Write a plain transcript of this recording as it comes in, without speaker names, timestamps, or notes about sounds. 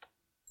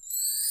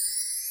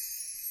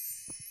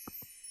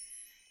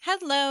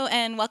Hello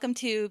and welcome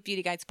to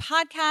Beauty Guides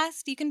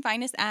Podcast. You can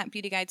find us at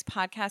Beauty Guides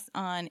Podcast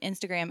on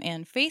Instagram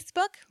and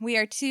Facebook. We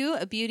are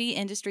two beauty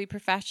industry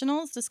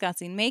professionals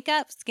discussing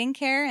makeup,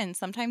 skincare, and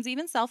sometimes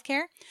even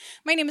self-care.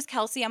 My name is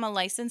Kelsey. I'm a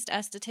licensed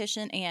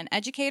esthetician and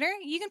educator.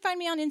 You can find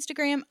me on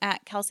Instagram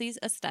at Kelsey's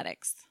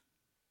Aesthetics.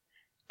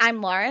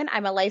 I'm Lauren.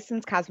 I'm a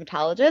licensed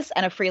cosmetologist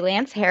and a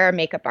freelance hair and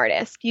makeup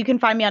artist. You can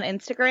find me on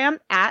Instagram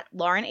at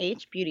Lauren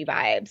H Beauty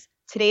Vibes.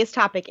 Today's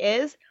topic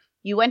is,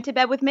 you went to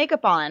bed with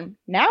makeup on.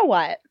 Now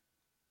what?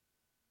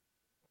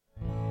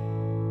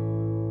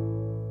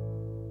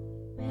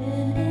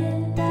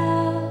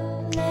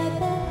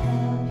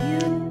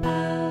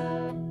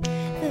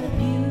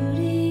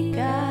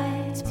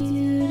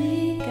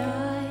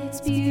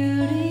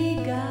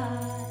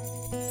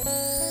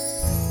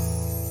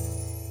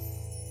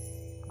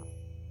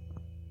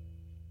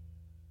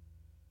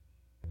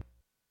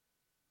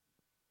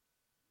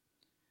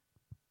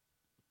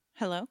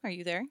 Hello, are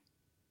you there?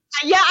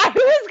 Yeah,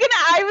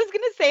 I was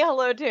gonna say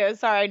hello too.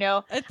 Sorry,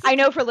 I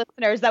know for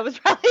listeners that was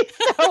probably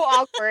so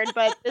awkward,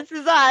 but this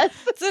is us.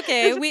 It's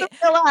okay. We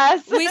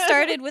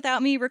started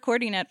without me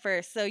recording at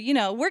first, so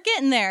we're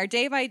getting there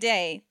day by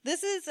day.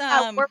 This is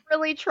we're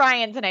really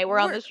trying tonight. We're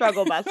on the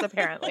struggle bus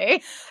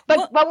apparently,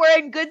 but we're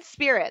in good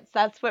spirits.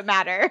 That's what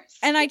matters.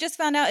 And I just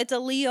found out it's a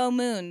Leo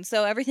moon,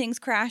 so everything's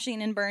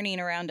crashing and burning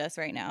around us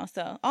right now.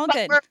 So all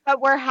good. But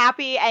we're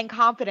happy and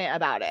confident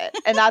about it,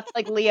 and that's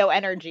like Leo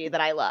energy that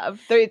I love.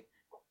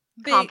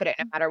 Confident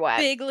no matter what.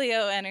 Big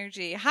Leo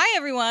energy. Hi,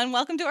 everyone.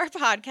 Welcome to our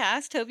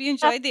podcast. Hope you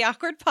enjoyed the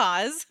awkward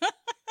pause.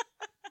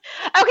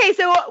 Okay,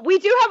 so we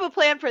do have a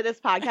plan for this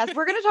podcast.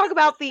 We're going to talk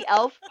about the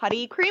e.l.f.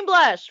 Putty Cream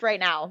Blush right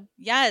now.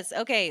 Yes.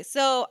 Okay.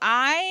 So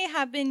I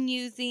have been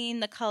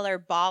using the color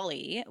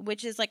Bali,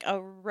 which is like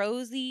a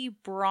rosy,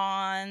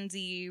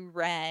 bronzy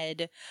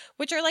red,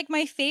 which are like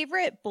my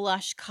favorite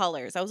blush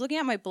colors. I was looking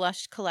at my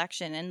blush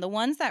collection, and the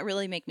ones that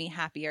really make me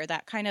happy are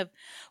that kind of,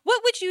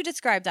 what would you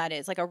describe that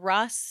as? Like a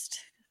rust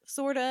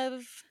sort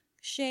of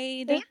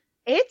shade?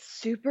 It's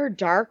super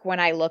dark when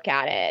I look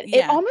at it.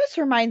 Yeah. It almost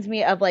reminds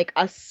me of like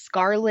a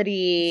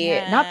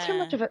scarlety, not so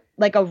much of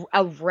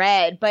a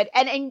red, but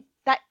and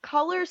that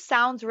color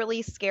sounds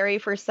really scary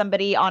for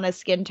somebody on a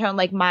skin tone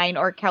like mine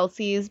or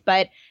Kelsey's,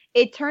 but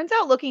it turns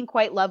out looking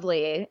quite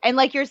lovely. And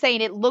like you're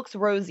saying, it looks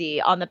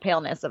rosy on the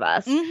paleness of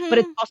us, but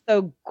it's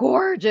also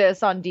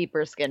gorgeous on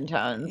deeper skin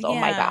tones. Oh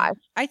my gosh.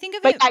 I think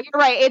of it. But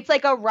you're right. It's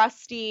like a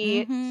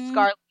rusty,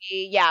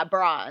 scarlety,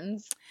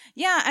 bronze.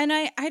 Yeah, and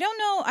I don't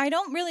know. I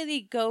don't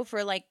really go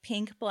for like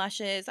pink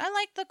blushes. I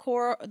like the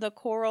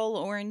coral,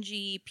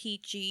 orangey,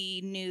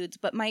 peachy nudes,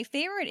 but my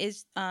favorite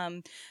is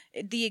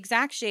the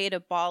exact shade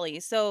of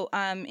Bali. So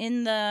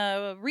in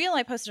the reel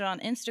I posted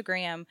on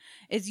Instagram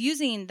is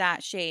using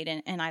that shade,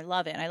 and I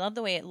love it. I love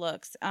the way it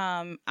looks.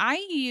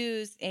 I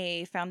use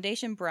a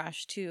foundation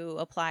brush to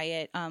apply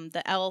it.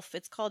 The e.l.f.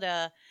 It's called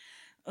a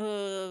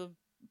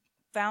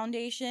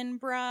foundation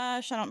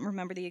brush. I don't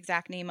remember the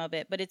exact name of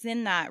it, but it's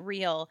in that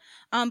reel.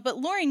 But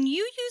Lauren,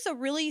 you use a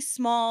really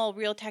small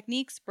Real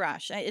Techniques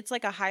brush. It's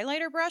like a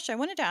highlighter brush. I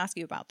wanted to ask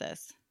you about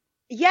this.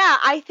 Yeah,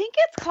 I think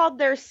it's called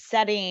their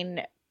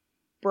setting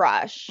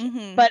brush,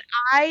 but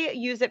I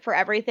use it for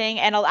everything.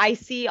 And I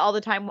see all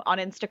the time on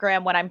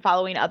Instagram when I'm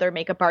following other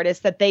makeup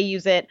artists that they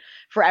use it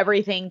for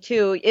everything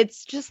too.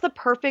 It's just the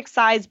perfect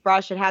size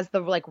brush. It has the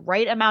like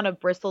right amount of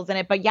bristles in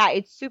it, but yeah,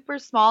 it's super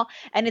small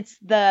and it's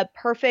the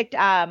perfect,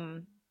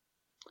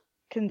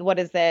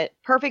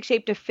 perfect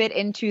shape to fit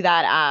into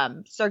that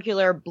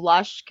circular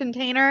blush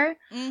container.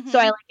 So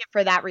I like it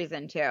for that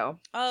reason too.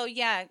 Oh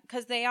yeah,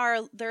 because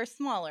they're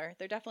smaller.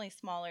 They're definitely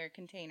smaller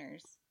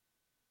containers.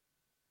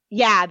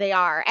 Yeah, they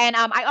are. And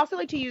I also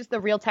like to use the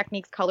Real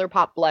Techniques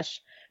ColourPop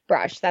blush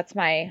brush. That's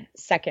my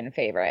second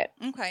favorite.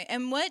 Okay.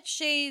 And what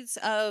shades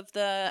of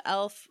the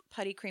e.l.f.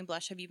 Putty Cream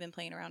Blush have you been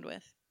playing around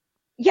with?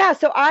 Yeah,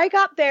 so I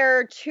got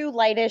their two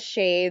lightest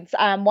shades.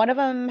 One of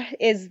them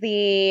is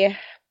the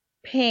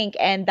pink,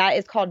 and that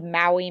is called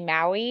Maui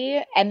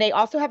Maui. And they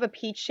also have a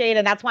peach shade,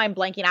 and that's why I'm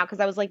blanking out, because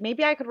I was like,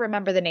 maybe I could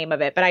remember the name of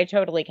it, but I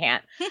totally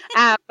can't.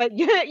 But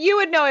you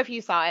would know if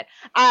you saw it.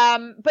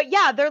 But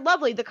yeah, they're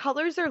lovely. The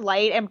colors are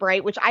light and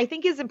bright, which I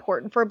think is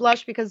important for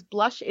blush, because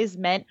blush is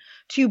meant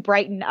to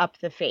brighten up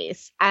the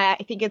face. I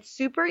think it's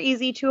super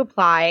easy to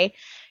apply.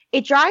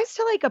 It dries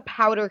to like a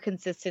powder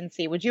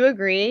consistency. Would you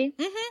agree?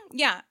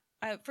 Yeah.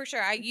 For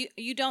sure.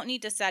 You don't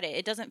need to set it.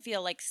 It doesn't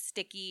feel like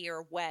sticky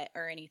or wet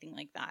or anything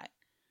like that.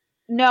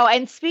 No,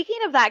 and speaking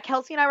of that,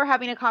 Kelsey and I were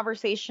having a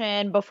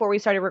conversation before we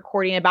started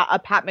recording about a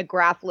Pat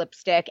McGrath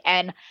lipstick,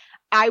 and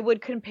I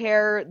would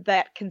compare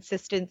that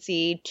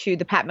consistency to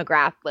the Pat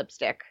McGrath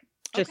lipstick,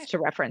 just to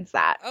reference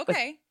that.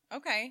 Okay.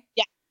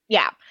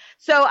 Yeah.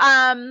 So,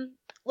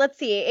 let's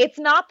see. It's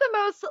not the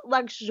most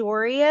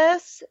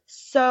luxurious,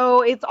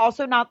 so it's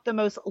also not the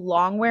most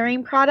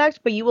long-wearing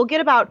product, but you will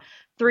get about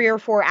 3 or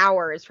 4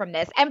 hours from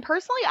this. And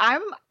personally,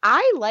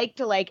 I like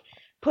to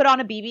put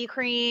on a BB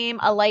cream,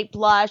 a light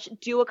blush,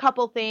 do a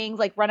couple things,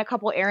 like run a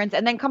couple errands,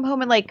 and then come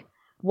home and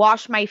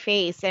wash my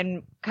face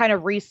and kind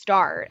of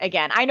restart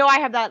again. I know I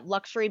have that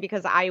luxury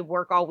because I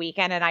work all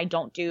weekend and I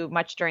don't do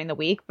much during the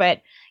week,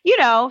 but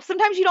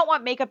sometimes you don't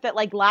want makeup that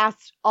like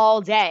lasts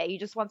all day. You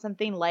just want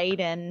something light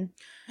and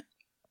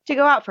to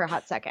go out for a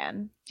hot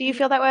second. Do you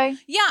feel that way?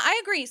 Yeah,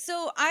 I agree.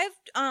 So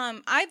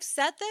I've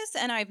set this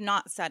and I've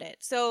not set it.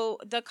 So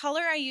the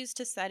color I use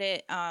to set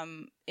it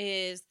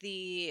is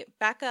the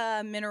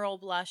Becca Mineral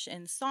Blush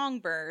in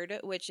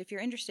Songbird, which if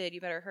you're interested, you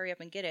better hurry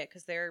up and get it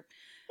because they're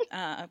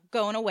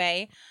going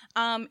away.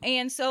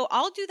 And so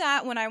I'll do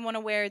that when I want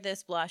to wear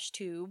this blush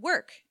to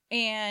work.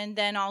 And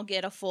then I'll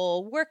get a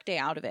full work day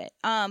out of it.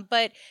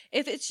 But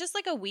if it's just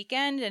like a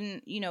weekend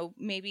and,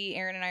 maybe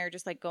Aaron and I are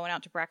just like going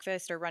out to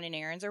breakfast or running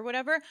errands or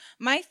whatever,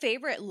 my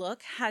favorite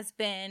look has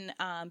been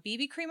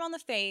BB cream on the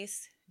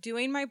face,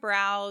 doing my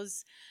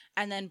brows,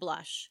 and then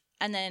blush.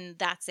 And then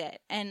that's it.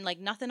 And like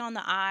nothing on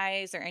the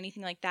eyes or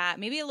anything like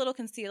that. Maybe a little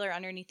concealer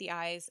underneath the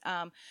eyes.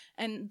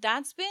 And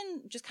that's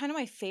been just kind of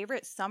my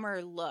favorite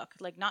summer look.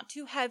 Like not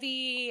too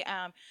heavy,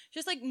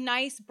 just like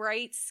nice,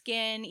 bright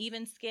skin,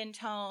 even skin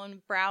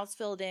tone, brows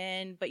filled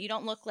in, but it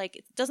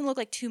doesn't look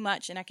like too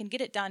much. And I can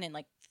get it done in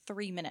like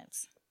 3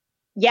 minutes.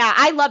 Yeah,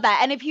 I love that.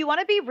 And if you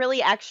want to be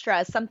really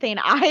extra, something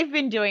I've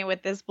been doing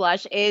with this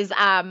blush is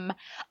on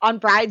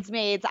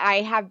Bridesmaids, I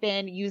have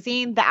been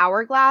using the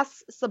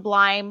Hourglass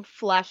Sublime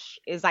Flesh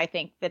is I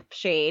think the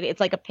shade.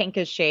 It's like a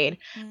pinkish shade.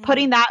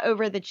 Putting that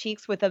over the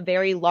cheeks with a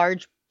very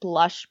large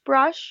blush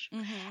brush.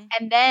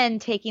 And then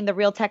taking the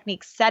Real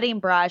Techniques setting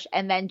brush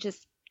and then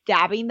just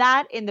dabbing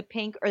that in the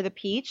pink or the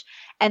peach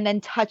and then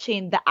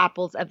touching the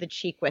apples of the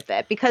cheek with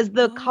it because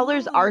the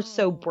colors are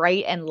so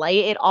bright and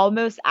light. It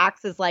almost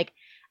acts as like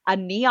a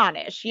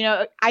neonish,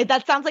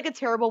 that sounds like a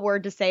terrible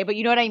word to say, but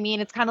you know what I mean?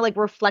 It's kind of like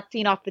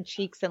reflecting off the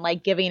cheeks and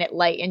like giving it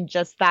light in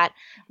just that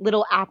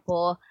little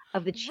apple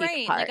of the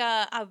cheek part.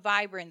 Like a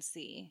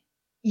vibrancy.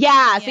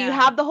 Yeah, so you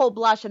have the whole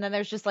blush and then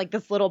there's just like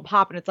this little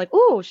pop and it's like,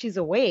 ooh, she's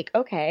awake.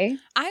 Okay.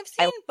 I've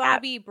seen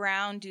Bobbi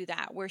Brown do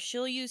that where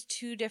she'll use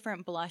 2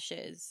 different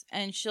blushes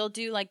and she'll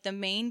do like the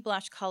main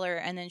blush color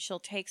and then she'll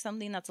take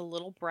something that's a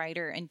little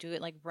brighter and do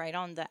it like right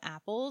on the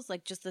apples,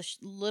 like just the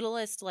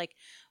littlest like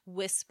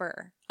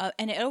whisper.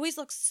 And it always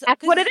looks so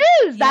That's what it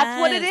is. Yes.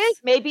 That's what it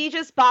is. Maybe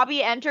just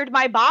Bobbi entered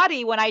my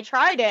body when I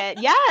tried it.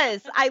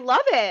 Yes, I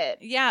love it.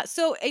 Yeah.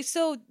 So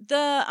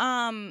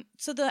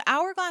the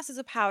Hourglass is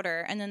a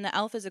powder and then the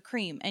Elf is a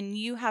cream, and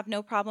you have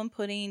no problem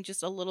putting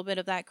just a little bit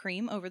of that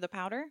cream over the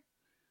powder?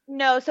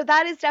 No, so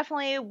that is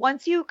definitely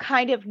once you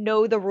kind of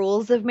know the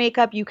rules of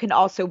makeup, you can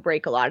also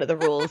break a lot of the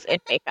rules in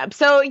makeup.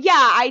 So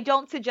yeah, I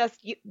don't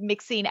suggest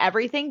mixing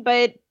everything,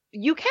 but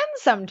you can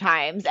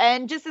sometimes.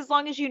 And just as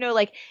long as you know,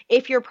 like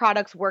if your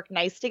products work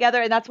nice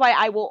together, and that's why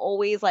I will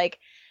always like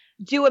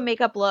do a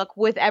makeup look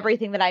with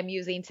everything that I'm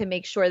using to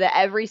make sure that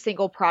every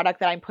single product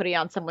that I'm putting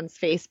on someone's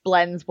face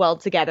blends well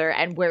together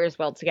and wears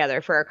well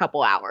together for a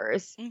couple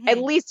hours, at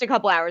least a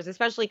couple hours,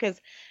 especially because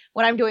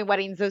when I'm doing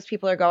weddings, those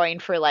people are going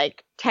for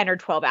like 10 or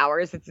 12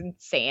 hours. It's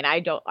insane.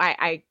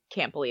 I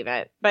can't believe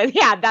it. But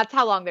yeah, that's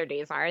how long their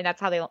days are. And that's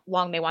how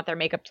long they want their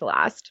makeup to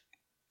last.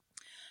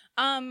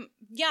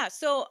 Yeah.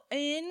 So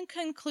in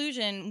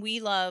conclusion,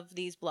 we love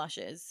these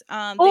blushes.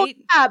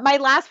 Yeah. My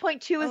last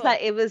point too is that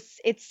it's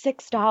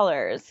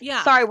 $6.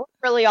 Yeah. Sorry, we're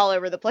really all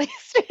over the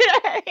place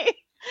today.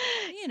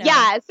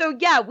 Yeah. So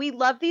yeah, we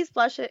love these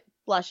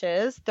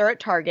blushes. They're at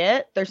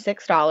Target. They're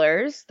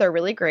 $6. They're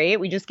really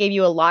great. We just gave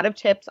you a lot of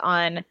tips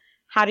on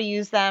how to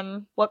use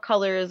them, what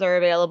colors are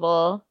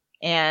available,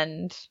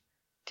 and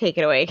take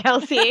it away,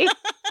 Kelsey.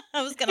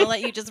 I was going to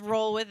let you just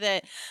roll with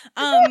it.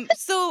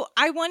 So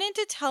I wanted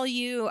to tell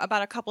you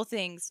about a couple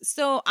things.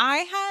 So I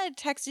had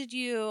texted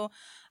you,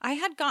 I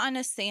had gotten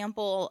a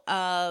sample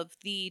of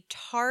the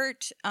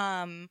Tarte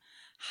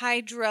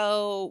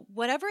Hydro,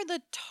 whatever the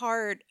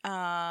Tarte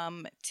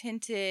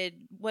tinted,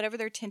 whatever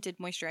their tinted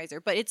moisturizer,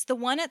 but it's the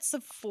one at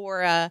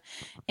Sephora,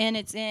 and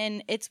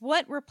it's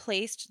what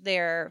replaced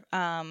their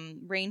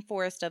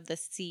Rainforest of the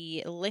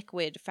Sea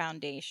liquid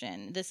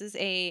foundation. This is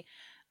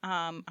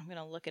I'm going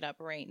to look it up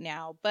right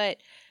now, but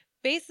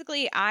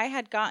basically I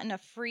had gotten a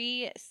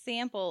free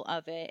sample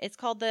of it. It's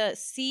called the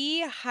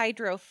Sea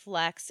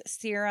Hydroflex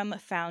Serum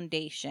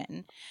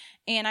Foundation.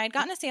 And I had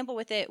gotten a sample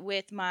with it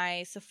with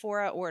my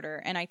Sephora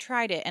order, and I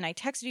tried it, and I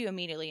texted you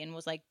immediately and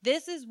was like,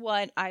 this is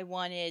what I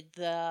wanted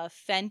the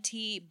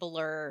Fenty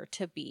Blur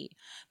to be.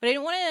 But I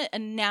didn't want to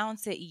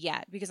announce it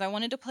yet because I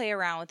wanted to play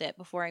around with it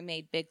before I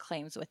made big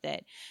claims with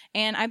it.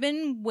 And I've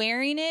been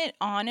wearing it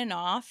on and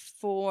off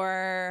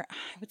for,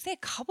 I would say, a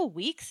couple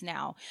weeks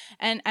now.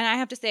 And I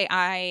have to say,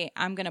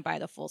 I'm going to buy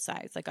the full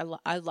size. Like,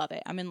 I love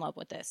it. I'm in love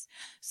with this.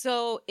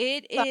 So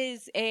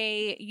it's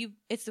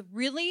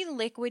really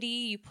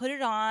liquidy. You put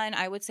it on,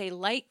 I would say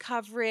light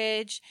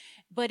coverage,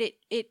 but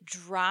it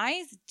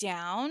dries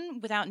down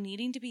without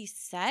needing to be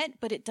set,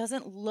 but it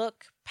doesn't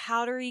look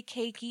powdery,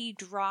 cakey,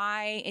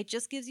 dry. It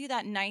just gives you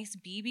that nice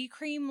BB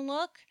cream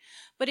look,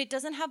 but it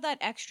doesn't have that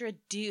extra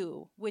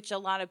dew, which a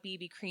lot of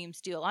BB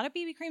creams do. A lot of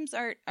BB creams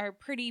are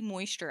pretty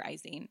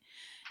moisturizing.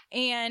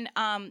 And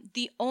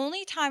the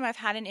only time I've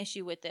had an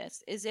issue with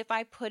this is if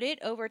I put it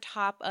over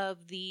top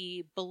of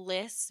the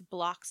Bliss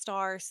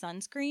Blockstar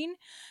sunscreen,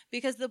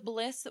 because the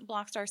Bliss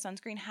Blockstar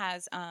sunscreen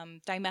has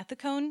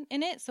dimethicone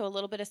in it, so a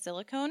little bit of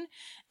silicone.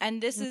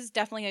 And this is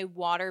definitely a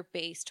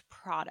water-based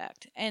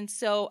product. And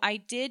so I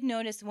did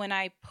notice when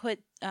I put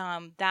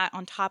that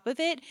on top of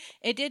it,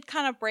 it did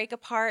kind of break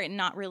apart and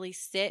not really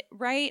sit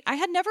right. I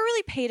had never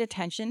really paid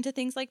attention to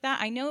things like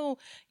that. I know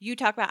you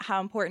talk about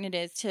how important it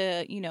is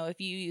to, if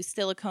you use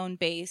silicone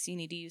base, you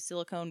need to use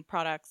silicone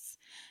products.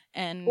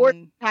 Or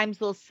And times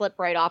they'll slip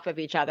right off of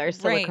each other,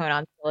 silicone right.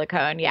 on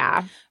silicone.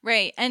 Yeah.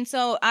 Right. And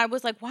so I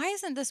was like, why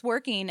isn't this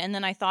working? And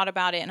then I thought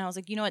about it and I was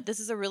like, you know what? This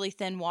is a really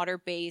thin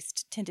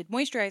water-based tinted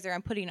moisturizer.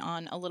 I'm putting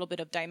on a little bit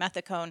of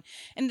dimethicone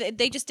and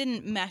they just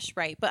didn't mesh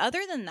right. But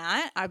other than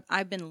that,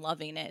 I've been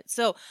loving it.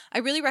 So I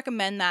really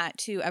recommend that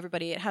to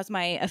everybody. It has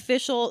my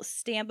official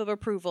stamp of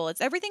approval.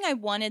 It's everything I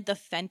wanted the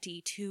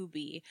Fenty to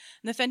be.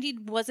 And the Fenty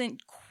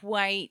wasn't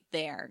quite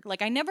there.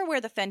 Like I never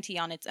wear the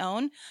Fenty on its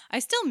own. I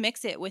still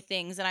mix it with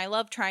things and I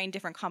love trying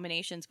different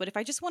combinations. But if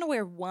I just want to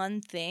wear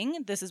one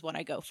thing, this is what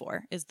I go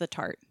for, is the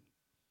Tarte.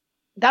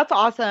 That's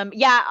awesome.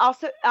 Yeah.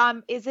 Also,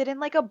 is it in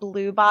like a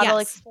blue bottle?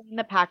 Yes. Explain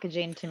the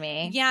packaging to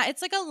me. Yeah,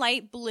 it's like a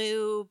light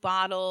blue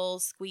bottle,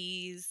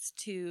 squeeze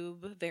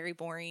tube. Very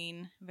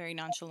boring, very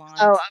nonchalant.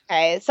 Oh,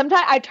 okay.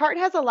 Sometimes Tarte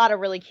has a lot of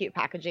really cute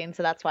packaging,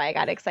 so that's why I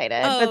got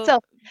excited. Oh, but so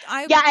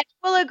yeah, I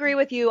will agree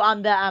with you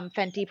on the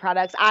Fenty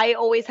products. I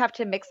always have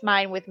to mix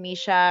mine with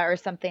Misha or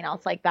something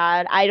else like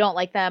that. I don't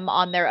like them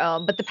on their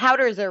own, but the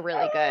powders are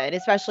really good,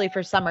 especially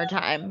for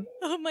summertime.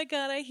 Oh my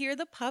God, I hear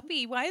the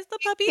puppy. Why is the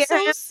puppy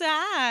so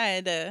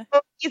sad?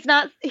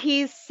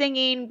 He's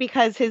singing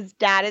because his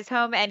dad is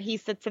home and he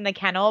sits in the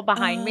kennel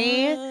behind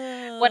me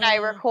when I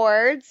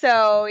record.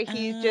 So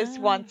he just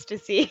wants to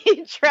see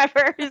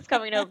Trevor who's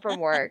coming home from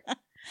work.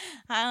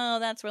 Oh,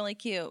 that's really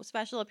cute.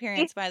 Special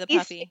appearance by the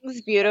puppy. He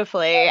sings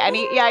beautifully. And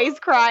he's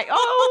crying.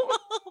 Oh,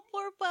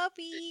 poor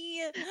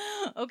puppy.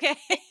 Okay.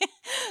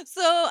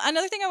 So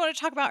another thing I want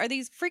to talk about are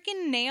these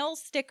freaking nail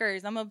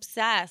stickers. I'm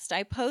obsessed.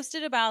 I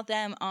posted about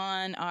them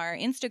on our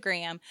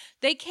Instagram.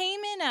 They came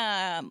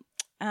in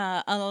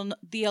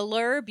the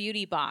Allure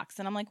beauty box.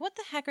 And I'm like, what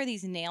the heck are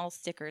these nail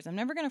stickers? I'm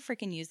never going to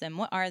freaking use them.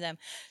 What are them?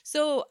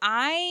 So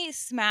I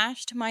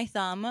smashed my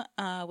thumb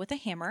with a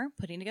hammer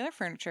putting together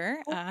furniture.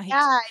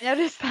 I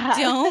noticed that.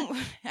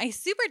 I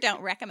super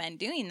don't recommend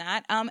doing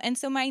that. And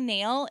so my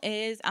nail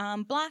is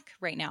black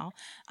right now.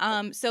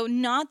 So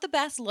not the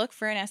best look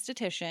for an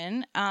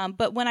esthetician.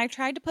 But when I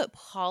tried to put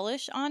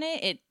polish on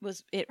it,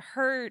 it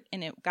hurt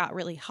and it got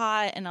really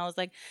hot. And I was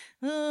like,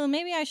 oh,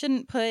 maybe I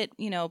shouldn't put,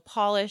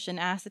 polish and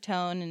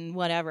acetone and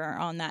whatever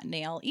on that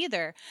nail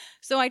either.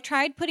 So I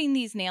tried putting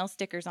these nail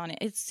stickers on it.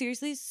 It's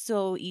seriously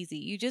so easy.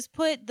 You just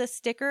put the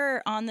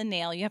sticker on the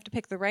nail. You have to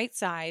pick the right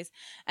size.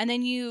 And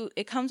then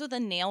it comes with a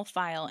nail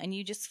file and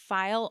you just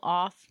file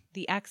off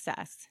the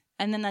excess.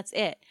 And then that's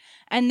it.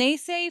 And they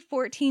say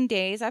 14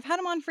 days. I've had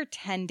them on for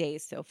 10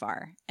 days so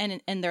far. And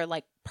they're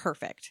like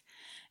perfect.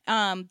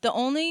 The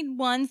only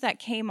ones that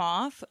came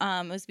off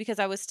was because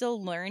I was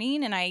still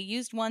learning and I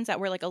used ones that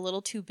were like a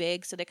little too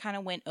big. So they kind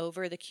of went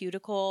over the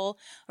cuticle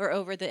or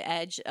over the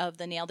edge of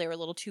the nail. They were a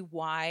little too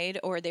wide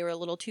or they were a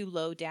little too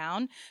low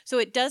down. So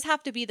it does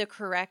have to be the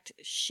correct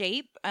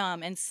shape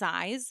and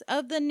size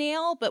of the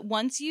nail. But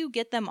once you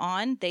get them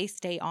on, they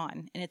stay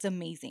on and it's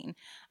amazing.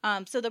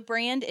 So the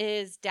brand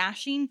is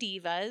Dashing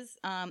Divas.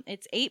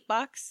 It's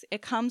 $8.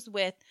 It comes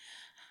with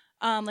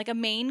like a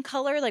main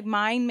color. Like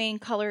my main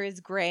color is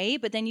gray,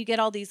 but then you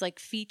get all these like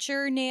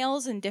feature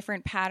nails and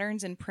different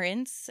patterns and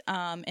prints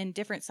and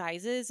different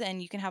sizes,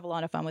 and you can have a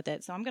lot of fun with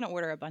it. So I'm going to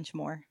order a bunch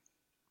more.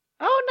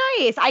 Oh,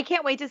 nice. I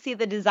can't wait to see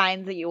the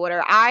designs that you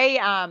order.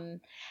 I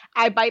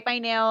bite my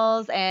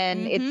nails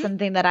and it's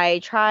something that I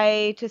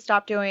try to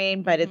stop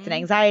doing, but it's an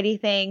anxiety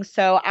thing.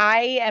 So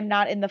I am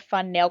not in the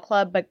fun nail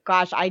club, but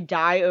gosh, I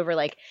die over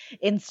like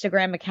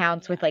Instagram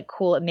accounts with like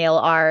cool nail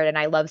art. And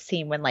I love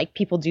seeing when like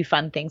people do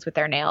fun things with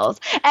their nails.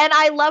 And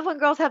I love when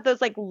girls have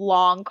those like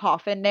long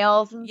coffin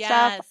nails and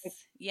stuff.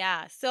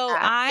 Yeah. So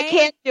I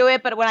can't do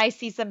it, but when I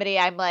see somebody,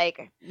 I'm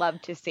like, love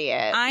to see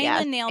it.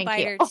 I'm a nail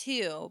biter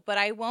too, but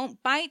I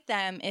won't bite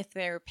them if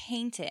they're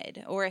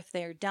painted or if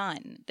they're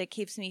done. That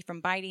keeps me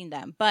from biting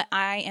them. But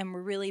I am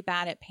really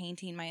bad at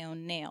painting my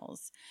own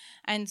nails.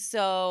 And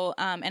so,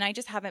 and I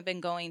just haven't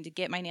been going to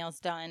get my nails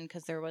done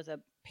because there was a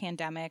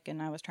pandemic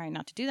and I was trying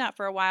not to do that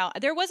for a while.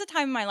 There was a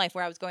time in my life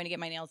where I was going to get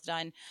my nails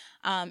done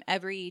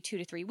every 2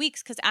 to 3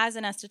 weeks because as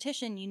an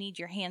esthetician, you need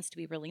your hands to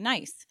be really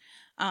nice.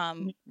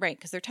 Right,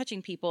 because they're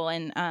touching people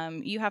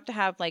and you have to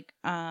have like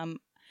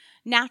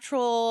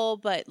natural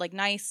but like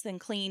nice and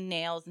clean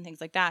nails and things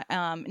like that.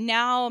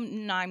 Now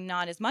I'm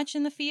not as much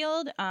in the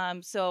field,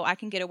 so I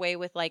can get away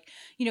with like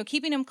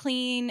keeping them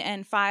clean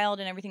and filed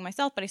and everything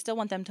myself, but I still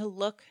want them to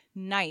look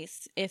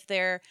nice if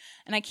they're,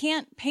 and I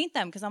can't paint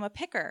them because I'm a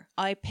picker.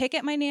 I pick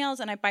at my nails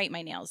and I bite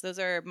my nails. Those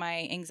are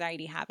my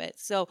anxiety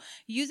habits. So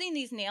using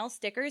these nail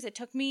stickers, it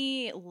took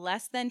me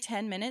less than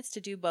 10 minutes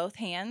to do both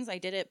hands. I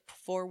did it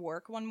before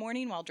work one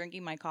morning while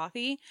drinking my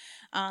coffee.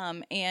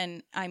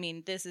 And I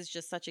mean, this is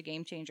just such a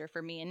game changer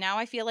for me. And now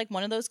I feel like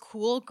one of those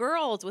cool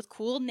girls with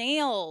cool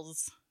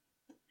nails.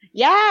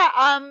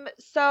 Yeah,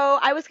 so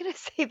I was gonna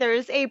say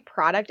there's a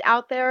product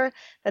out there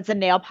that's a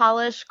nail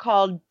polish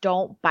called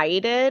Don't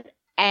Bite It,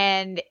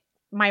 and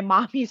my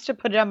mom used to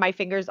put it on my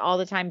fingers all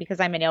the time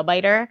because I'm a nail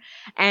biter,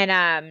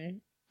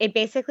 and it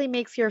basically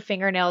makes your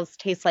fingernails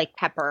taste like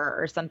pepper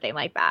or something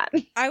like that.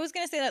 I was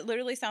gonna say that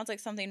literally sounds like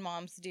something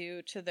moms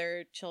do to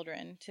their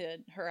children to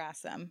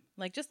harass them.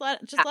 Like just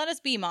let us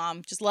be,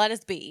 mom. Just let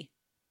us be.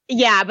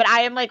 Yeah, but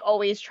I am like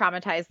always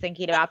traumatized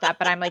thinking about that,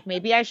 but I'm like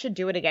maybe I should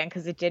do it again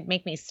because it did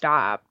make me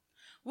stop.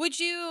 Would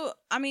you?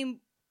 I mean,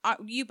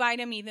 you bite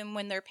them even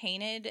when they're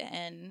painted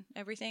and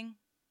everything.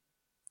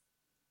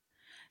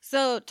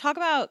 So talk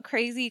about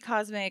crazy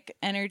cosmic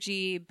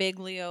energy, big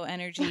Leo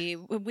energy.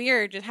 We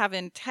are just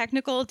having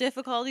technical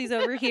difficulties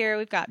over here.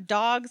 We've got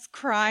dogs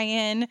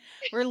crying.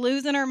 We're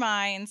losing our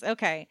minds.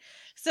 Okay.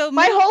 So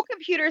My whole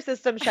computer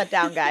system shut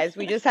down, guys.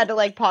 We just had to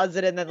like pause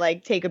it and then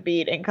like take a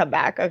beat and come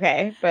back.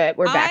 Okay, but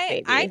we're back,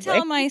 baby. I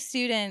tell my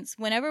students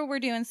whenever we're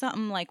doing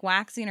something like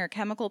waxing or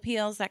chemical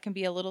peels that can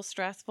be a little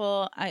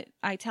stressful,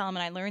 I tell them,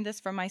 and I learned this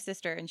from my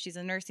sister, and she's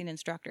a nursing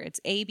instructor. It's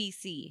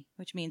ABC,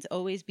 which means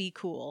always be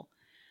cool.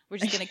 We're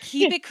just going to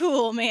keep it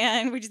cool,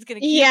 man. We're just going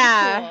to keep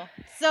it cool.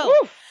 So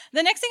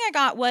the next thing I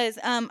got was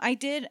I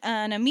did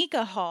an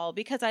Amika haul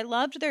because I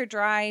loved their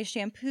dry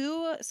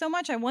shampoo so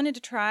much. I wanted to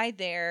try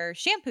their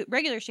shampoo,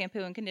 regular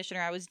shampoo and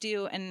conditioner. I was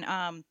due, and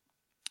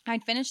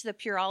I'd finished the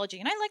Pureology,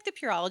 and I like the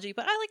Pureology,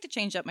 but I like to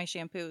change up my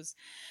shampoos.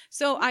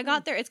 So I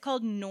got there. It's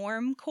called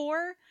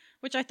Normcore,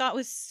 which I thought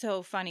was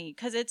so funny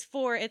because it's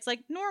like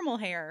normal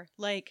hair,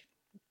 like.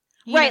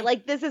 Right,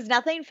 like this is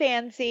nothing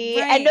fancy,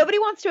 Right. and nobody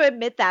wants to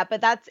admit that,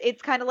 but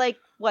it's kind of like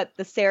what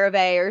the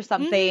CeraVe or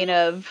something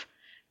of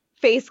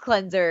face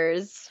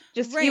cleansers.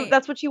 Just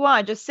that's what you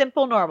want, just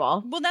simple,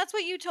 normal. Well, that's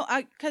what you told,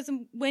 because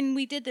when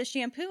we did the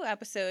shampoo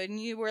episode,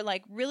 and you were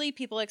like, really,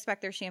 people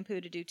expect their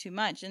shampoo to do too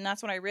much, and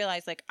that's when I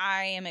realized, like,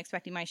 I am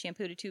expecting my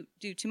shampoo to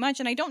do too much,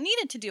 and I don't need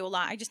it to do a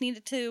lot. I just need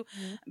it to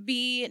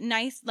be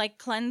nice, like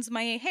cleanse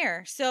my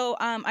hair. So,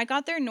 I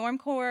got their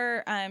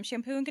Normcore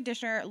shampoo and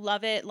conditioner.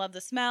 Love it. Love the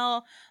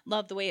smell.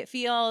 Love the way it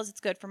feels. It's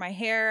good for my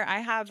hair. I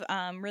have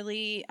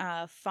really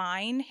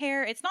fine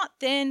hair. It's not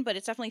thin, but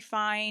it's definitely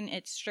fine.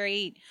 It's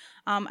straight.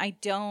 I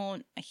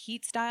don't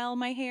heat style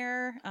my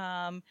hair.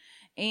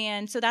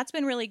 And so that's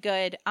been really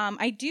good.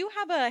 I do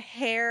have a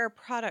hair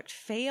product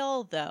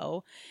fail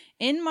though.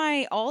 In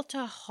my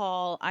Ulta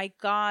haul, I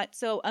got,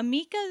 so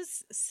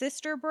Amika's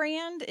sister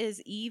brand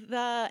is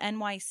Eva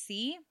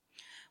NYC,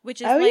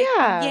 which is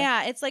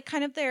it's like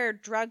kind of their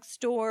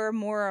drugstore,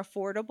 more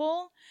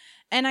affordable.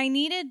 And I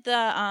needed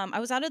I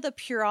was out of the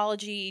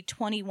Pureology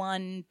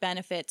 21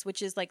 benefits,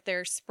 which is like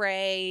their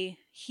spray,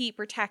 heat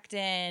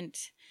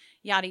protectant,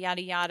 yada,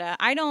 yada, yada.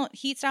 I don't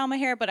heat style my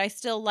hair, but I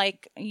still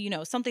like,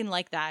 something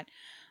like that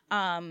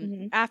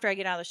after I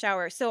get out of the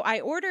shower. So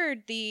I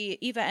ordered the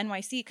Eva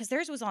NYC because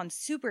theirs was on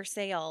super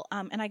sale.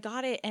 And I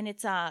got it, and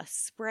it's a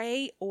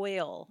spray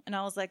oil. And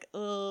I was like,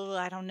 oh,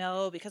 I don't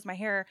know, because my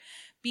hair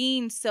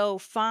being so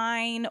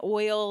fine,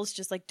 oils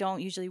just like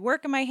don't usually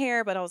work in my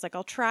hair, but I was like,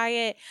 I'll try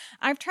it.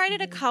 I've tried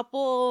it a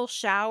couple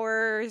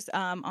showers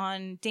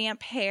on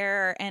damp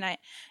hair, and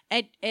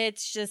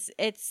it's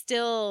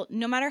still,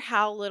 no matter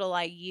how little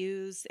I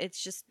use,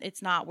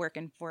 it's not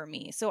working for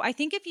me. So I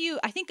think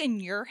in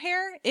your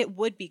hair, it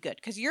would be good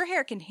because your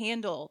hair can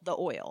handle the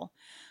oil.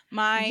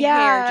 My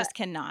hair just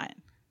cannot.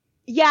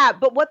 Yeah,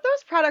 but what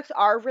those products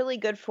are really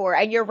good for,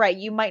 and you're right,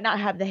 you might not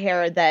have the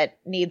hair that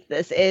needs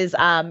this, is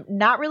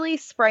not really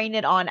spraying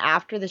it on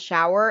after the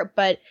shower,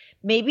 but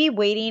maybe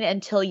waiting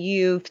until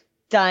you've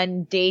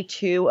done day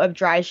 2 of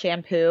dry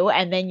shampoo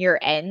and then your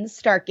ends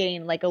start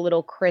getting like a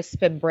little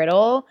crisp and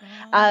brittle.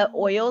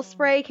 Oil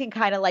spray can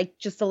kind of like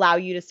just allow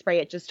you to spray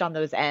it just on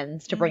those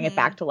ends to bring it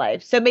back to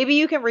life. So maybe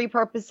you can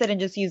repurpose it and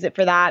just use it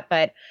for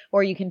that,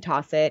 or you can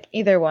toss it.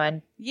 Either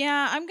one.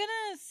 Yeah, I'm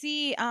gonna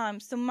see.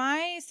 So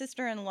my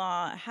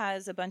sister-in-law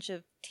has a bunch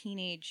of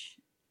teenage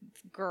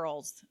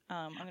girls.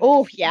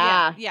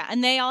 Yeah,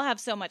 and they all have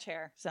so much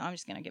hair, so I'm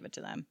just gonna give it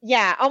to them.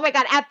 Yeah. Oh my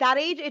God. At that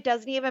age, it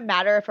doesn't even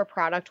matter if a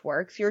product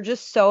works. You're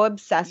just so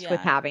obsessed with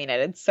having it.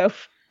 It's so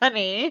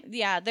funny.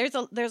 Yeah, there's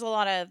a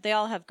lot of, they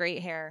all have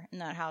great hair in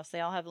that house.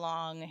 They all have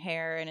long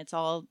hair, and it's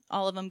all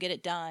of them get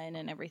it done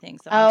and everything.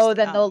 So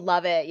then they'll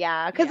love it.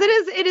 Yeah, because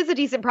it is a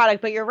decent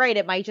product, but you're right.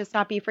 It might just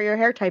not be for your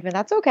hair type, and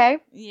that's okay.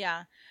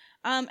 Yeah.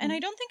 And I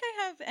don't think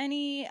I have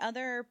any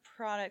other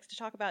products to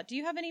talk about. Do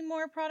you have any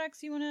more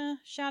products you want to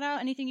shout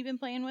out? Anything you've been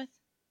playing with?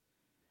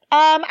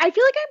 I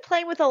feel like I'm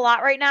playing with a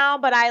lot right now,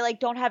 but I like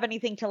don't have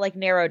anything to like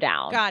narrow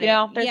down. Got You it.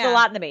 know, there's a Yeah.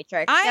 lot in the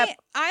Matrix. Yep.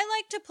 I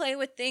like to play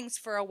with things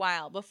for a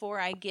while before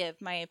I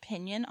give my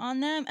opinion on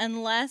them,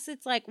 unless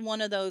it's like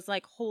one of those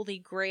like holy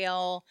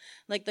grail,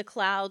 like the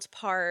clouds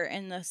part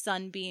and the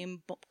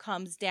sunbeam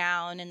comes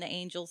down and the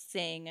angels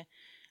sing.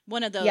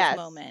 One of those Yes.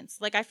 moments.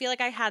 Like I feel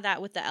like I had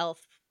that with the elf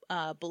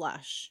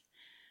blush.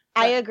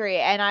 I But agree.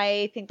 And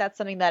I think that's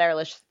something that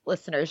our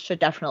listeners should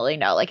definitely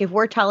know. Like, if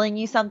we're telling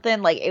you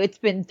something, like, it's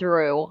been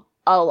through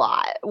a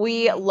lot.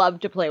 We Mhm. love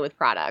to play with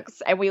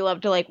products and we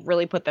love to, like,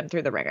 really put them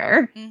through the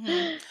ringer.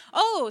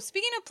 Oh,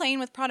 speaking of playing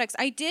with products,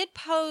 I did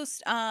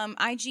post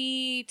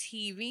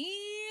IGTV,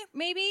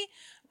 maybe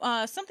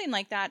something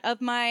like that,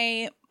 of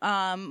my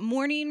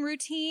morning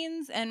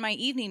routines and my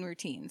evening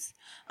routines.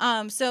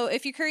 So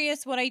if you're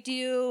curious what I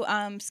do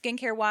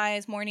skincare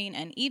wise, morning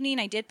and evening,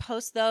 I did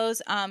post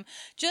those.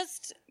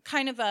 Just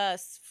kind of a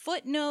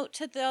footnote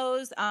to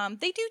those.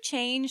 They do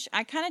change.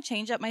 I kind of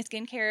change up my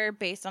skincare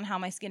based on how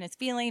my skin is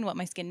feeling, what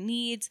my skin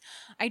needs.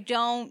 I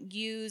don't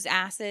use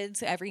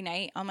acids every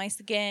night on my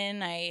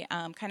skin. I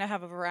kind of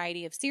have a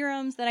variety of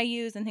serums that I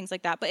use and things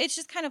like that. But it's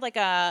just kind of like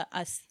a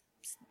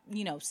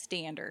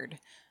standard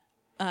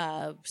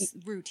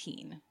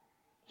routine.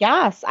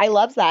 Yes, I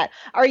love that.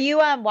 Are you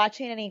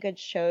watching any good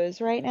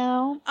shows right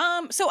now?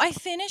 So I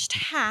finished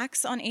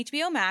Hacks on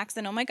HBO Max,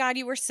 and oh my God,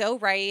 you were so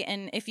right.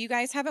 And if you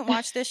guys haven't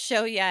watched this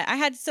show yet, I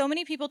had so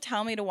many people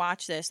tell me to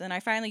watch this, and I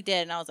finally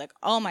did, and I was like,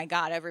 oh my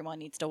God, everyone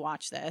needs to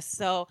watch this.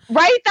 So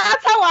Right,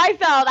 that's how I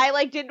felt. I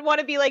like didn't want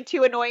to be like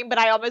too annoying, but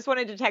I almost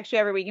wanted to text you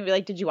every week and be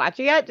like, "Did you watch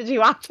it yet? Did you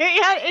watch it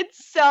yet?"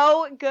 It's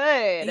so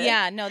good.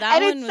 yeah, no, that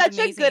And one it's was such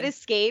amazing. a good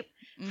escape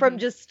from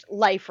just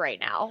life right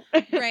now.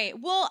 Right.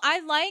 Well, I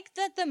like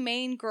that the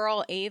main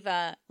girl,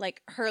 Ava,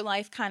 like her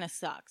life kind of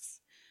sucks.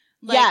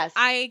 Like, Yes.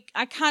 I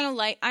kind of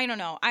like, I don't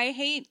know.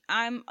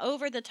 I'm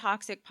over the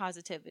toxic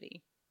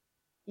positivity.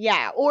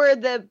 Yeah, or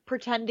the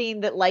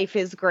pretending that life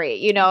is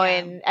great, you know, Yeah.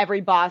 and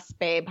every boss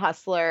babe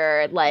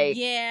hustler, like,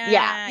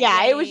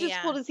 Yeah. it was just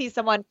cool to see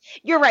someone.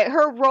 You're right,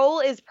 her role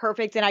is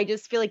perfect, and I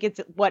just feel like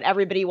it's what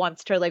everybody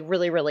wants to like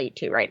really relate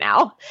to right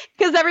now,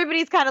 because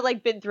everybody's kind of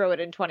like been through it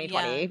in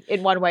 2020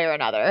 in one way or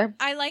another.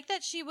 I like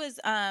that she was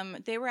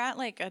they were at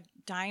like a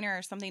diner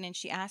or something, and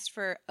she asked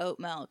for oat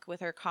milk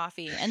with her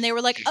coffee, and they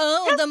were like,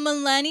 "Oh, the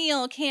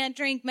millennial can't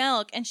drink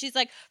milk," and she's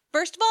like,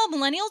 first of all,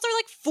 millennials are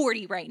like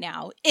 40 right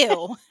now.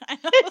 Ew. I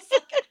was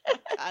like, oh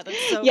my God,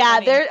 that's so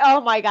funny. They're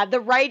oh my God, the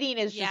writing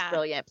is just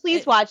brilliant.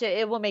 Please watch it.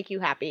 It will make you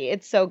happy.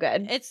 It's so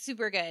good. It's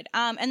super good.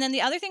 And then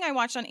the other thing I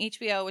watched on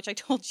HBO, which I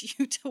told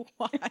you to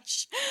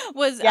watch,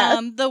 was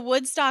the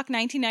Woodstock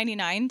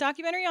 1999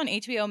 documentary on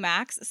HBO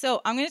Max.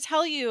 So I'm going to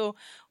tell you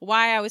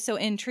why I was so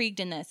intrigued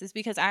in this is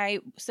because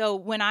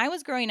when I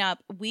was growing up,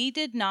 we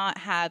did not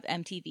have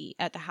MTV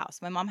at the house.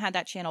 My mom had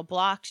that channel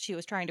blocked. She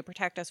was trying to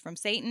protect us from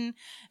Satan,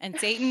 and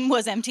Satan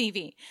was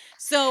MTV.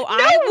 So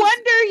no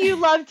wonder you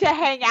love to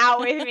hang out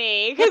with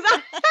me, because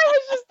I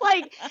was just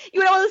like,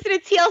 you want to listen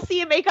to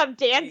TLC and make up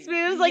dance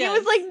moves? Like, it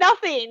was like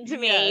nothing to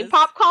me.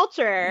 Pop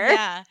culture.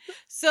 Yeah.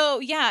 So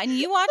and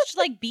you watched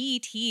like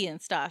BET and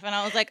stuff, and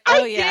I was like,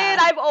 I did.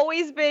 I've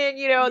always been,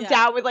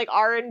 down with like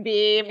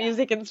R&B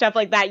music and stuff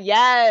like that.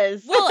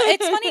 Yes. Well,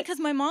 it's funny because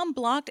my mom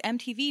blocked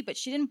MTV, but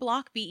she didn't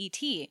block BET.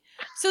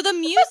 So the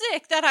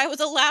music that I was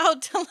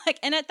allowed to like,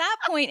 and at that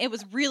point it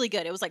was really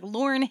good. It was like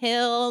Lauryn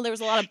Hill. There was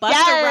a lot of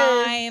Busta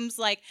Rhymes,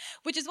 like,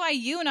 which is why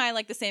you and I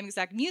like the same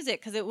exact music,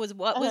 because it was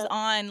what was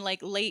on like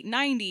late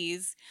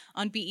 90s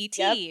on BET.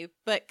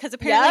 But because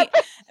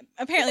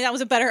apparently that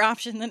was a better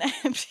option than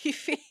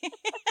MTV.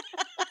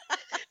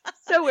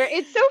 So weird.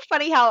 It's so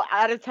funny how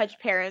out of touch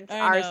parents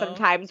are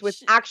sometimes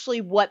with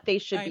actually what they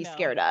should be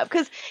scared of.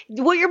 Because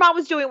what your mom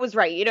was doing was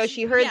right. You know,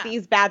 she heard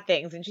these bad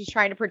things and she's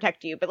trying to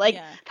protect you. But like,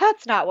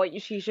 that's not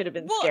what she should have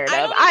been scared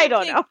of. I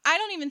don't know. I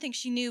don't even think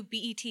she knew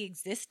BET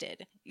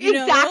existed.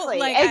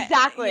 Exactly.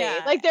 Exactly.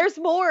 Like, there's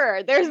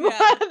more. There's more.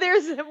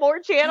 There's more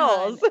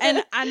channels.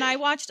 And I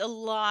watched a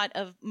lot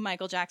of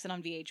Michael Jackson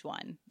on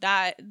VH1.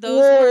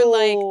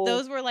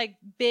 Those were like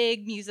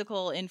big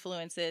musical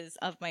influences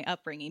of my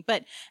upbringing.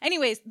 But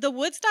anyways,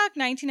 the Woodstock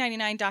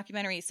 1999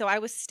 documentary. So I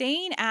was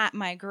staying at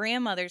my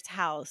grandmother's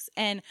house,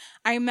 and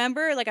I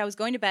remember like I was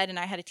going to bed and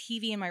I had a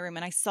TV in my room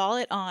and I saw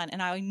it on,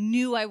 and I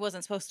knew I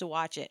wasn't supposed to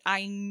watch it.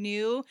 I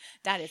knew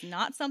that is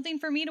not something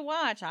for me to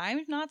watch.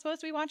 I'm not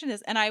supposed to be watching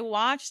this. And I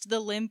watched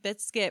the Limp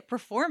Bizkit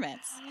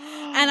performance.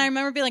 And I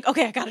remember being like,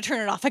 okay, I got to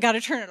turn it off. I got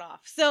to turn it off.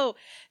 So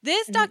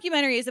this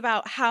documentary is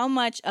about how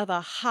much of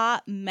a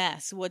hot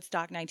mess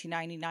Woodstock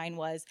 1999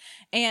 was.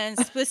 And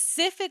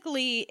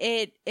specifically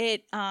it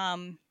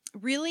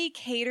really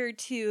catered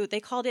to, they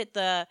called it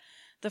the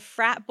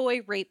frat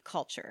boy rape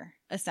culture,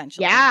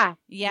 essentially. Yeah.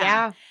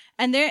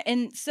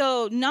 And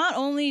so not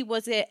only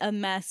was it a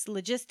mess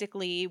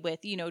logistically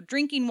with,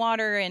 drinking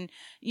water and,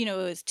 it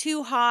was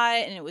too hot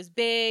and it was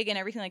big and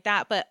everything like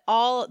that, but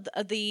all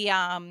the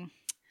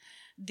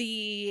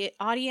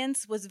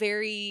audience was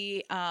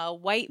very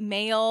white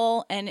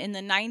male, and in the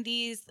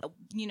 90s,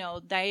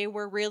 they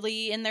were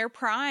really in their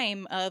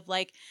prime of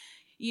like,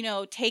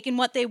 taking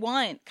what they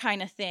want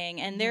kind of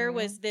thing. And there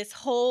was this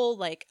whole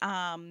like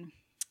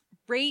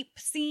rape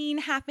scene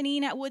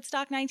happening at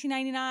Woodstock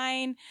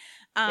 1999.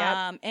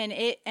 And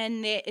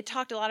it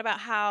talked a lot about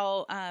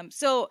how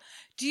so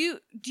do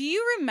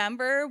you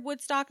remember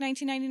Woodstock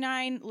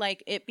 1999,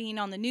 like it being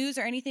on the news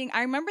or anything?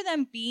 I remember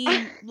them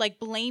being like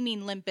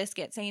blaming Limp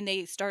Bizkit, saying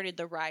they started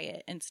the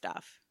riot and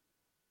stuff.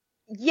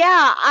 Yeah,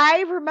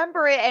 I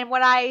remember it, and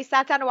when I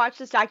sat down to watch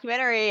this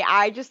documentary,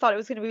 I just thought it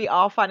was going to be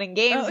all fun and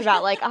games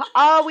about like,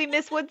 oh, we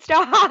miss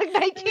Woodstock.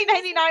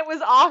 1999 was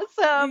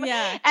awesome.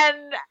 Yeah.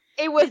 And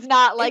it was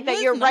not like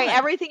that. You're right.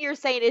 Everything you're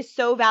saying is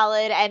so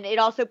valid, and it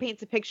also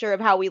paints a picture of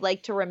how we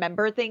like to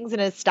remember things in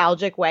a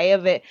nostalgic way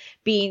of it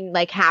being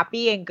like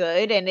happy and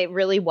good, and it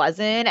really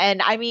wasn't.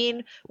 And I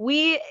mean,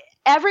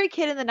 every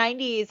kid in the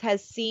 90s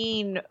has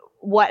seen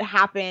what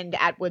happened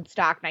at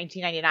Woodstock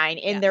 1999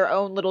 in their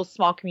own little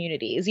small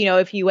communities.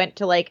 If you went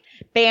to like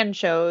band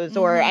shows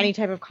or any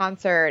type of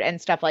concert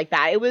and stuff like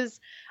that, it was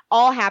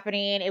all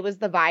happening. It was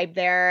the vibe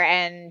there.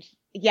 And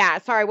yeah,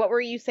 sorry, what were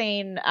you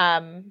saying?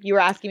 You were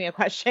asking me a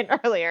question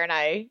earlier and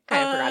I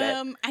kind of forgot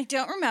it. I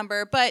don't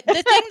remember, but the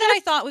thing that I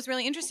thought was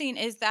really interesting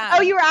is that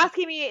Oh, you were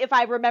asking me if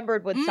I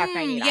remembered Woodstock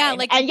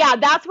 99. Yeah,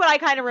 that's what I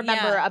kind of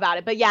remember about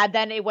it. But yeah,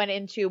 then it went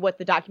into what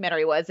the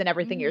documentary was and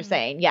everything you're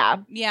saying. Yeah.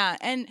 Yeah,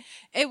 and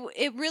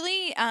it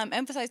really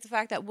emphasized the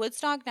fact that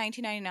Woodstock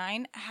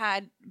 1999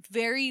 had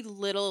very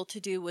little to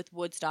do with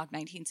Woodstock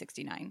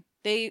 1969.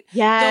 The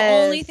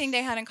only thing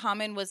they had in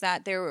common was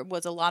that there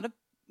was a lot of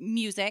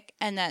music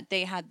and that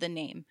they had the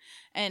name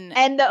and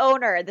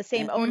the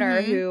same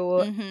owner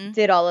who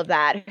did all of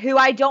that, who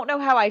I don't know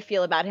how I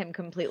feel about him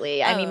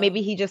completely. I mean,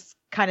 maybe he just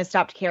kind of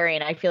stopped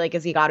caring, I feel like,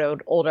 as he got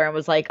older and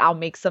was like, I'll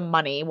make some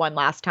money one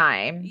last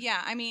time. Yeah,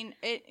 I mean,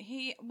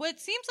 what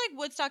seems like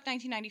Woodstock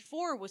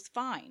 1994 was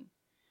fine.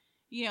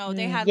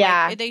 They had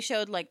like, they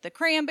showed like the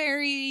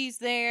Cranberries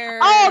there.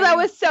 Oh, that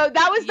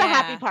was the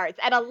happy parts.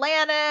 And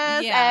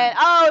Alanis.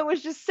 And it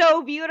was just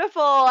so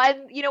beautiful.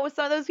 And,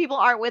 some of those people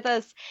aren't with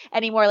us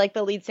anymore, like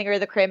the lead singer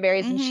of the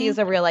Cranberries, and she's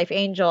a real life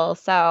angel.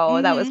 So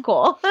that was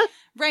cool.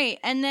 Right.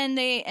 And then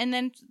they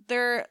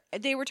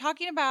were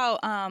talking about,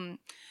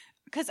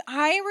 because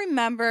I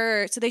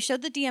remember, so they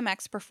showed the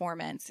DMX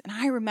performance, and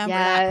I remember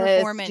that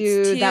performance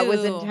too. That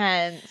was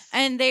intense.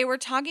 And they were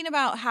talking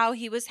about how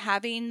he was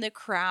having the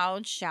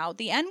crowd shout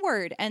the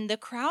N-word, and the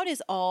crowd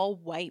is all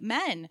white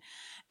men.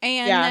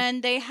 And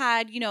then they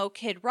had,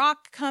 Kid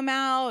Rock come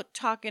out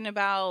talking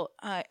about,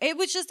 it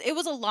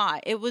was a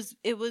lot. It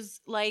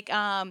was like,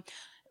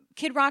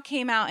 Kid Rock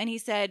came out and he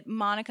said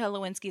Monica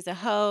Lewinsky's a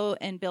hoe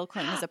and Bill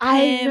Clinton is a pimp.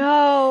 I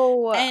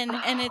know.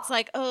 And it's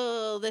like,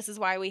 oh, this is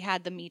why we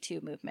had the Me Too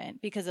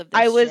movement, because of this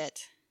shit. I was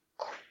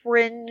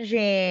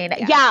cringing.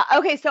 Yeah.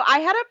 Okay. So I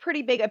had a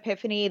pretty big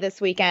epiphany this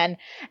weekend,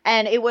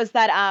 and it was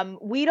that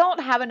we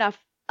don't have enough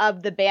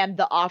of the band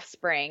The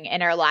Offspring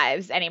in our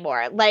lives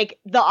anymore. Like,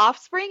 The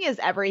Offspring is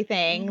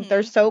everything.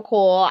 They're so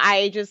cool.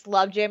 I just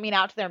love jamming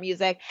out to their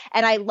music.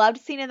 And I loved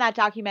seeing in that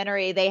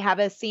documentary, they have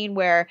a scene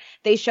where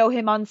they show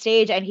him on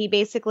stage and he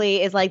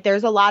basically is like,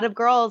 there's a lot of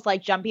girls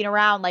like jumping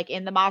around, like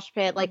in the mosh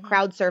pit, like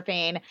crowd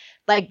surfing,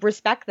 like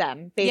respect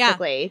them,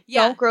 basically.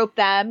 Yeah. Don't grope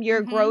them.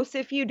 You're gross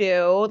if you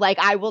do. Like,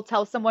 I will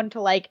tell someone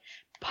to like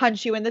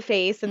punch you in the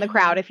face in the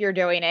crowd if you're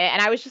doing it.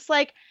 And I was just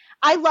like,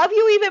 I love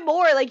you even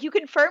more. Like, you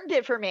confirmed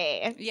it for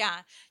me.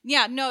 Yeah.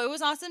 Yeah. No, it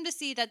was awesome to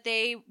see that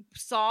they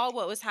saw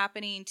what was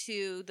happening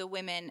to the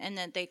women and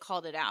that they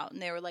called it out and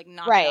they were like,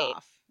 knock it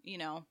off,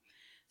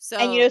 So,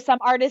 and, some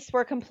artists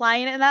were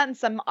compliant in that and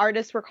some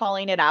artists were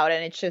calling it out,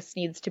 and it just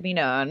needs to be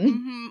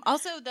known.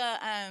 Also,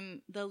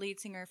 the lead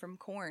singer from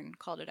Korn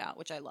called it out,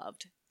 which I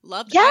loved.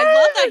 Yes! I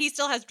love that he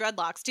still has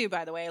dreadlocks too,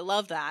 by the way. I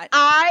love that.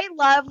 I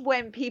love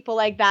when people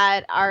like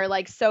that are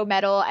like so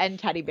metal and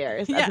teddy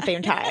bears at the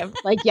same time.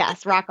 Like,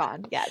 yes, rock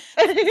on. Yes.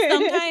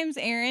 Sometimes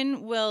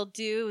Aaron will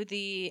do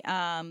the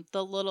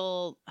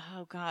little,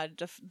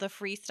 the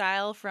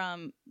freestyle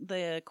from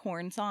the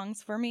Korn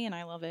songs for me, and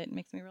I love it. It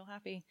makes me real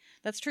happy.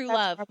 That's true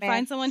love. Romantic.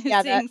 Find someone who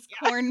sings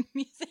Korn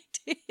music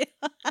to you.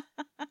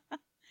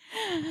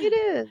 It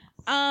is.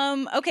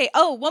 Okay.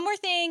 Oh, one more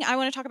thing I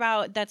want to talk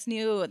about that's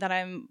new that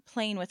I'm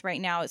playing with right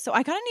now. So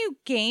I got a new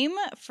game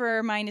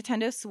for my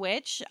Nintendo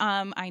Switch.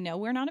 I know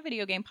we're not a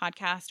video game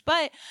podcast,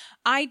 but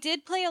I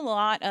did play a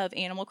lot of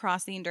Animal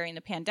Crossing during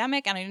the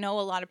pandemic, and I know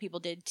a lot of people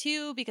did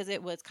too, because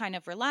it was kind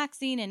of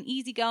relaxing and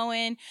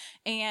easygoing,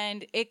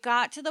 and it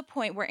got to the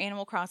point where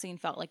Animal Crossing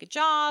felt like a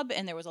job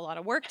and there was a lot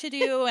of work to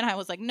do, and I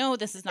was like, no,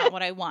 this is not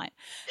what I want.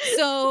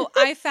 So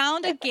I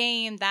found a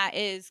game that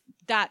is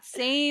that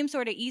same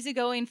sort of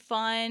easygoing,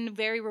 fun,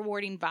 very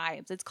rewarding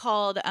vibes. It's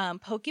called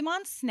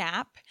Pokemon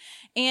Snap,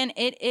 and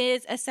it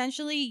is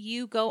essentially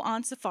you go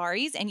on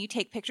safaris and you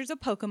take pictures of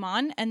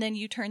Pokemon and then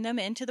you turn them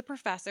into the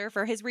professor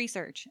for his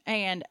research,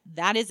 and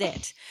that is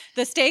it.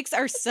 The stakes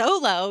are so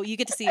low. You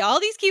get to see all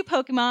these cute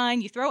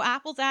Pokemon, you throw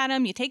apples at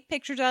them, you take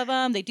pictures of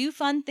them, they do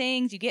fun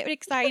things, you get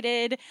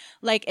excited.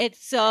 Like,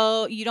 it's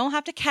so you don't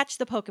have to catch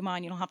the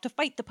Pokemon, you don't have to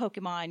fight the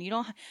Pokemon,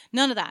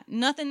 none of that.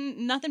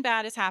 Nothing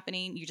bad is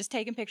happening. You're just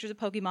taking pictures of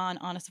Pokemon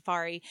on a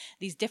safari,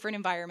 these different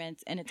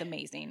environments, and it's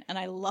amazing. And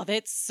I love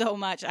it so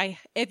much.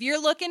 If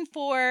you're looking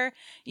for,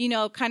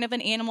 kind of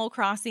an Animal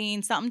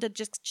Crossing, something to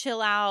just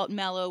chill out,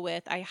 mellow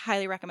with, I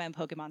highly recommend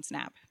Pokemon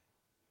Snap.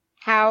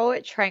 How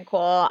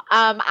tranquil.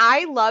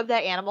 I love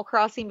that Animal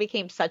Crossing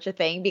became such a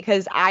thing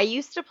because I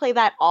used to play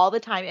that all the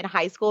time in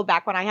high school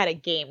back when I had a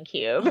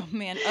GameCube. Oh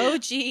man,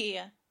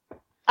 OG.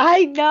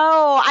 I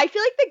know. I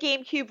feel like the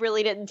GameCube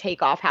really didn't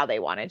take off how they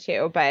wanted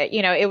to, but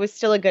it was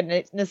still a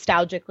good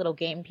nostalgic little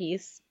game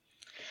piece.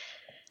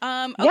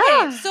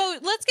 Okay, so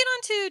let's get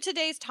on to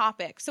today's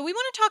topic. So we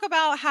want to talk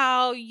about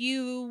how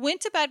you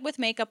went to bed with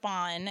makeup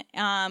on.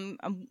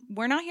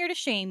 We're not here to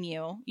shame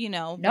you,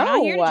 we're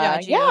not here to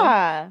judge you.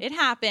 It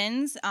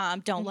happens.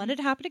 Don't let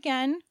it happen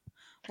again.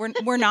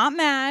 We're not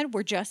mad.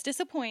 We're just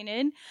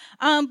disappointed.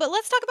 But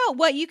let's talk about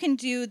what you can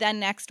do the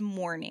next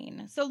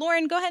morning. So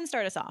Lauren, go ahead and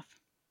start us off.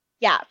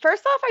 Yeah,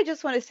 first off, I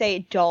just want to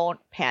say don't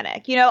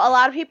panic. A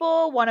lot of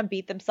people want to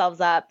beat themselves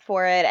up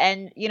for it.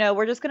 And,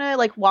 we're just going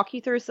to walk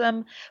you through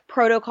some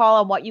protocol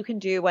on what you can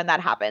do when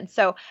that happens.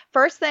 So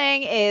first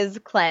thing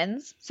is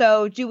cleanse.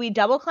 So do we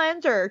double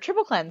cleanse or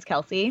triple cleanse,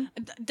 Kelsey?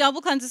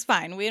 Double cleanse is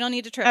fine. We don't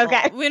need to triple.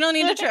 Okay. We don't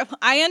need to triple.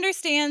 I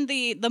understand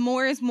the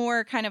more is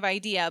more kind of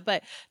idea,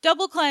 but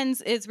double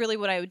cleanse is really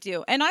what I would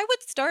do. And I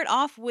would start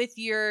off with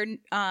your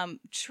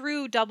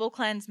true double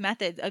cleanse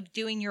method of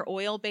doing your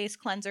oil-based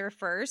cleanser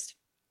first.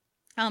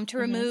 To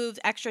remove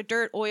extra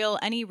dirt, oil,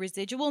 any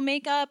residual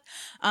makeup,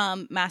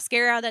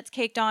 mascara that's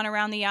caked on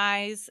around the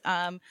eyes.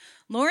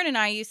 Lauren and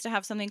I used to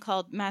have something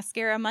called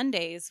Mascara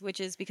Mondays, which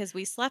is because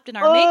we slept in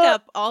our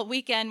makeup all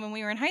weekend when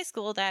we were in high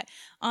school, that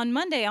on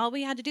Monday, all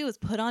we had to do was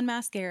put on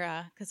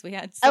mascara because we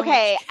had so much.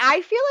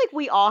 I feel like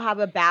we all have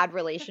a bad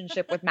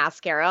relationship with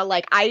mascara.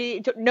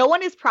 No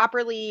one is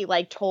properly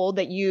told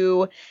that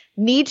you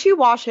need to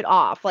wash it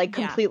off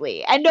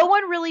completely. And no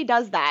one really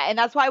does that. And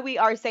that's why we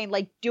are saying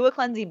do a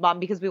cleansing balm,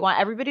 because we want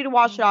everybody to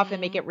wash it off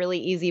and make it really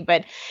easy.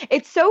 But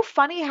it's so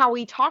funny how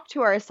we talk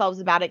to ourselves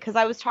about it, because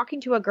I was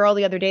talking to a girl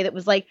the other day that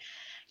was like,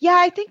 yeah,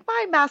 I think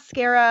my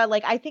mascara,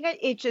 I think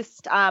it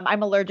just,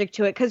 I'm allergic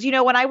to it. Because,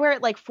 when I wear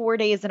it 4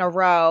 days in a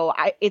row,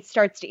 it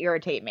starts to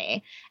irritate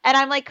me. And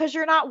I'm like, because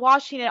you're not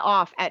washing it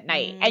off at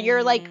night. And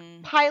you're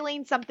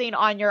piling something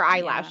on your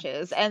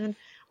eyelashes. Yeah. And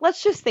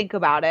let's just think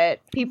about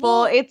it.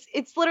 People,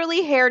 it's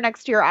literally hair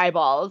next to your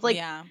eyeballs.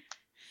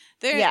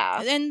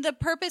 Yeah. And the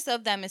purpose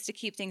of them is to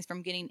keep things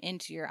from getting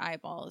into your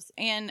eyeballs.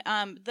 And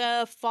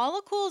the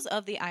follicles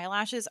of the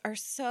eyelashes are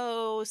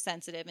so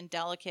sensitive and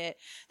delicate.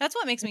 That's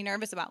what makes me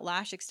nervous about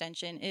lash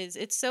extension. Is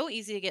it's so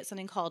easy to get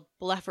something called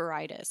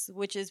blepharitis,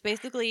 which is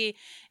basically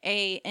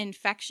a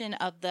infection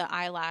of the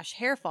eyelash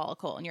hair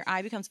follicle, and your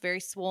eye becomes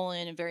very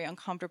swollen and very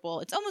uncomfortable.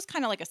 It's almost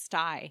kind of like a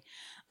sty.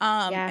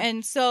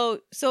 And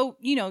so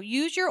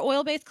use your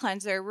oil-based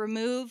cleanser,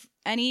 remove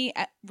any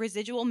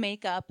residual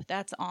makeup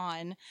that's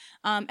on,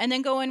 and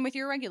then go in with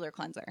your regular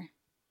cleanser.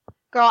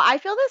 Girl, I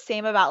feel the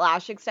same about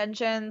lash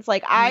extensions.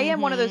 I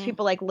am one of those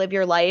people, live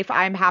your life.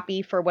 I'm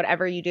happy for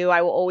whatever you do.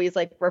 I will always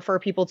refer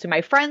people to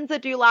my friends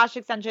that do lash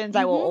extensions.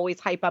 I will always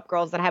hype up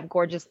girls that have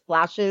gorgeous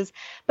lashes.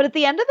 But at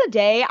the end of the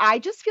day, I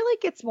just feel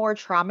like it's more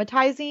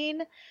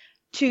traumatizing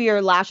to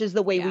your lashes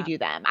the way we do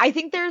them. I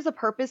think there's a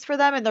purpose for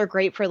them, and they're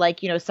great for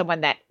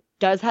someone that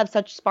does have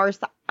such sparse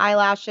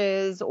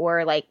eyelashes,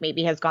 or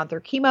maybe has gone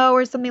through chemo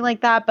or something like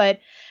that. But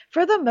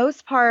for the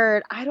most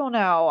part, I don't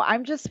know. I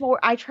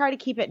try to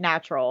keep it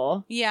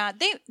natural. Yeah,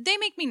 they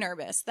make me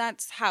nervous.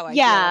 That's how I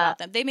feel about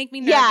them. They make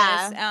me nervous.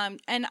 Yeah.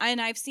 And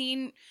I've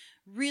seen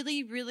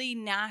really, really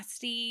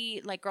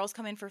nasty girls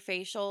come in for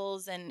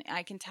facials, and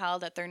I can tell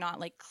that they're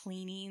not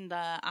cleaning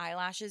the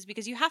eyelashes,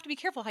 because you have to be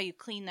careful how you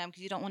clean them,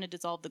 because you don't want to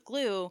dissolve the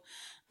glue.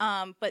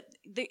 But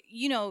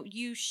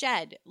you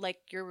shed,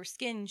 your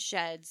skin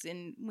sheds,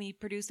 and we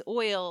produce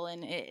oil,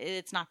 and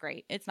it's not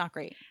great. It's not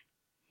great.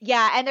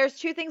 Yeah, and there's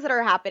two things that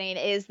are happening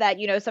is that,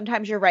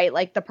 sometimes you're right,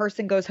 the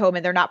person goes home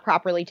and they're not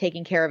properly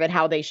taking care of it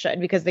how they should,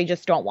 because they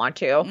just don't want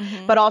to.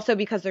 But also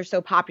because they're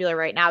so popular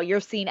right now, you're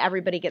seeing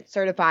everybody get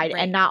certified,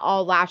 and not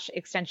all lash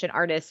extension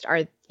artists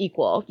are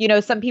equal.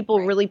 Some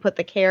people really put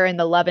the care and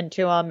the love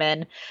into them,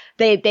 and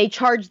they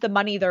charge the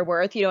money they're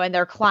worth, and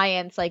their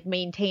clients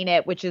maintain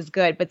it, which is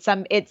good. But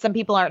some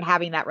people aren't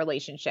having that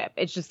relationship.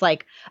 It's just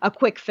a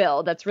quick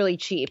fill that's really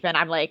cheap. And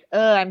I'm like,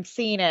 I'm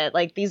seeing it.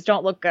 These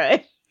don't look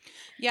good.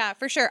 Yeah,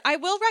 for sure. I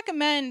will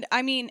recommend,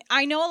 I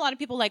know a lot of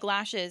people like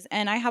lashes,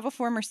 and I have a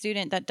former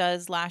student that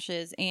does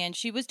lashes, and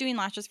she was doing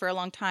lashes for a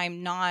long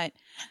time, not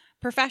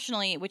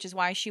professionally, which is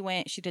why she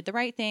did the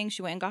right thing.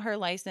 She went and got her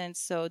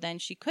license so then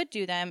she could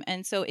do them.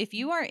 And so if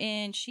you are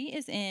she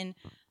is in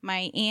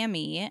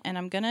Miami, and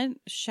I'm going to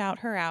shout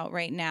her out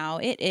right now.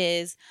 It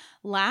is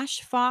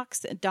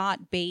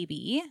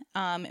lashfox.baby.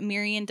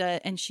 Miriam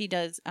and she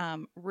does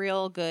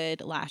real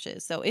good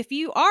lashes. So if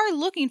you are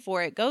looking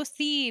for it, go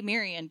see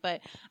Miriam. But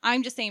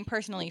I'm just saying,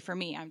 personally, for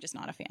me, I'm just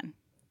not a fan.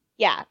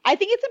 Yeah, I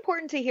think it's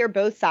important to hear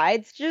both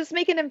sides to just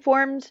make an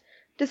informed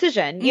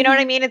decision. You know what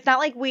I mean? It's not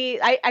like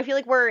I feel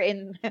like we're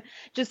in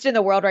just in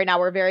the world right now,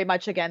 we're very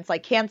much against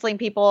like canceling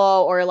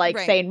people or like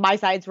Right. saying my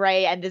side's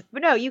right and just,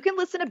 but no, you can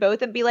listen to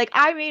both and be like,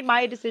 I made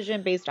my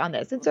decision based on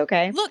this. It's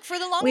okay. Look, for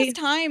the longest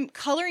time,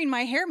 coloring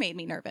my hair made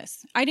me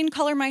nervous. I didn't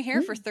color my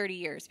hair for 30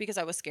 years because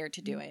I was scared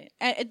to do it.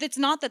 And it's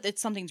not that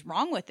something's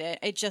wrong with it.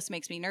 It just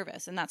makes me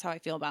nervous. And that's how I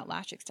feel about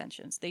lash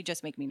extensions. They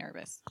just make me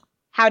nervous.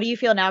 How do you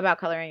feel now about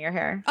coloring your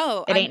hair?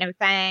 Oh, it ain't no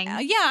thing.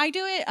 Yeah, I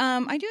do it.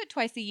 I do it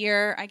twice a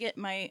year. I get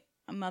my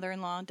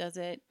mother-in-law does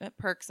it.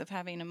 Perks of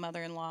having a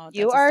mother-in-law.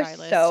 You are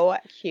so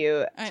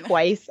cute.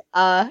 Twice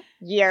a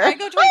year. I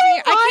go twice a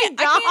year.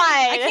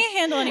 I can't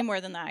handle any more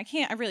than that.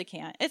 I really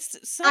can't. It's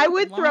so I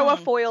would long. throw a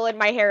foil in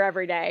my hair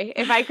every day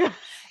if I could.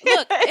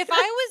 Look, if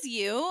I was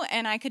you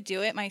and I could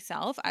do it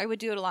myself, I would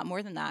do it a lot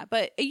more than that.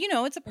 But you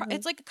know,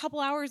 it's like a couple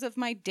hours of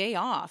my day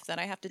off that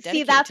I have to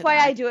dedicate. See, that's to why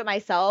that. I do it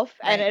myself,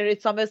 Right. and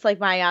it's almost like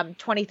my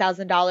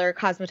 $20,000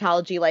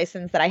 cosmetology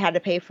license that I had to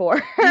pay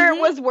for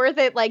was worth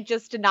it, like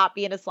just to not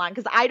be in a salon,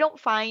 because I don't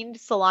find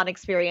salon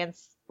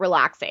experience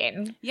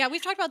relaxing. Yeah,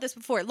 we've talked about this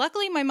before.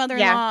 Luckily, my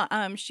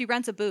mother-in-law, she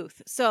rents a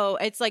booth, so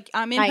it's like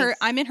I'm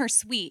in her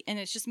suite, and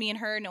it's just me and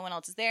her. No one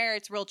else is there.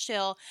 It's real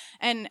chill.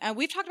 And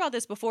we've talked about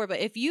this before,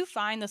 but if you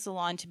find the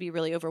salon to be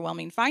really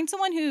overwhelming, find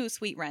someone who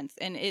suite rents,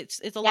 and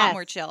it's a lot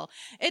more chill.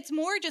 It's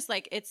more just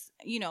like it's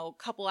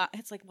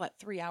it's like what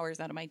 3 hours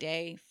out of my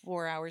day,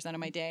 4 hours out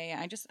of my day.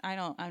 I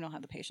don't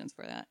have the patience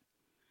for that.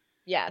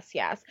 Yes.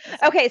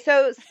 Okay,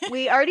 so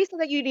we already said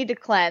that you need to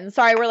cleanse.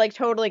 Sorry, we're like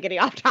totally getting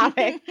off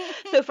topic.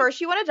 So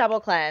first you want to double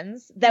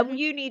cleanse, then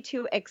you need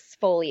to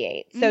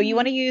exfoliate. So you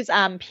want to use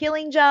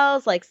peeling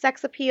gels like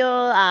Sex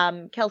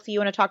Appeal. Kelsey, you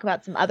want to talk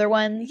about some other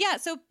ones? Yeah,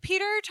 so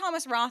Peter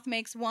Thomas Roth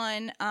makes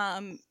one,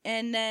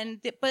 and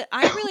then but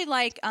I really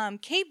like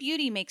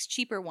K-Beauty makes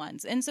cheaper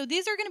ones, and so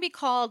these are going to be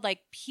called like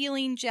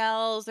peeling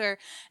gels,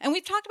 and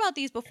we've talked about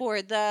these before.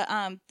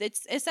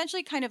 It's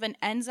essentially kind of an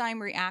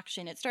enzyme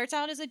reaction. It starts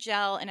out as a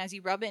gel, and as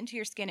you rub it into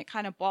your skin, it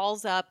kind of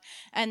balls up,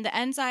 and the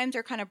enzymes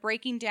are kind of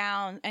breaking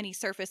down any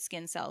surface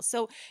skin cells.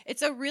 So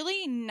it's a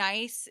really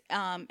nice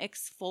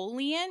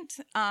exfoliant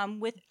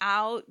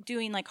without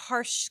doing like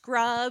harsh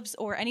scrubs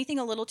or anything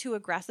a little too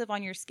aggressive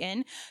on your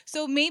skin.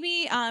 So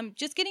maybe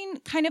just getting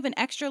kind of an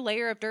extra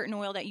layer of dirt and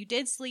oil that you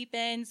did sleep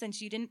in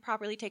since you didn't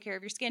properly take care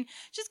of your skin,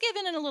 just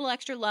giving it a little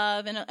extra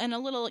love and a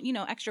little,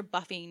 extra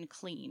buffing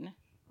clean.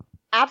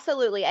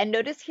 Absolutely. And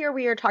notice here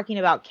we are talking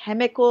about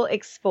chemical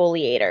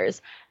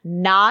exfoliators,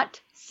 not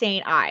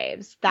St.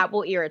 Ives. That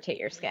will irritate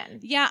your skin.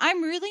 Yeah,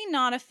 I'm really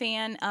not a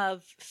fan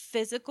of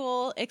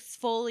physical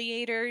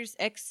exfoliators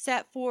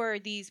except for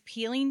these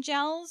peeling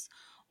gels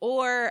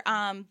or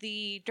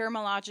the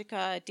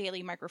Dermalogica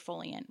Daily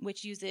Microfoliant,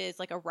 which uses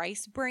like a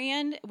rice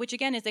brand, which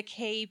again is a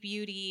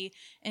K-Beauty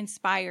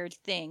inspired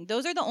thing.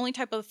 Those are the only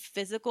type of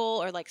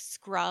physical or like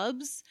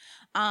scrubs.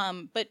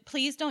 But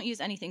please don't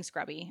use anything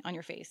scrubby on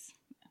your face.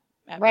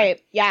 Ever.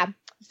 Right. Yeah.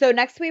 So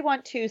next we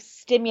want to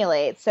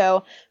stimulate.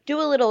 So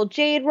do a little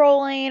jade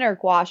rolling or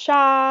gua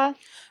sha.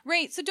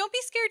 Right. So don't be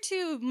scared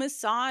to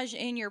massage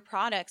in your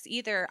products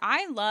either.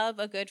 I love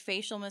a good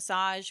facial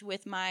massage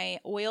with my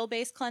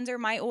oil-based cleanser.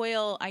 My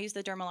oil, I use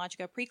the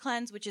Dermalogica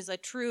Pre-Cleanse, which is a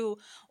true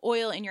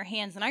oil in your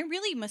hands. And I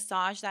really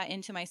massage that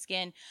into my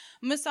skin.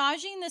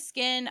 Massaging the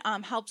skin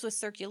helps with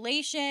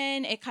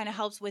circulation. It kind of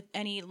helps with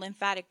any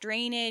lymphatic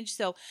drainage.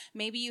 So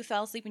maybe you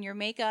fell asleep in your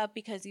makeup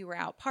because you were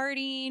out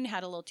partying,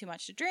 had a little too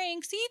much to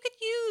drink. So you could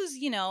use,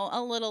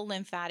 a little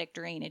lymphatic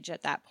drainage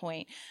at that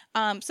point.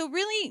 So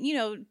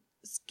really,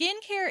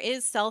 skincare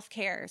is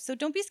self-care. So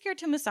don't be scared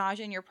to massage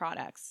in your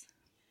products.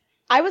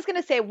 I was going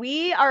to say,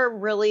 we are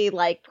really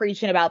like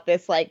preaching about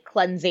this like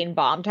cleansing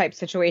balm type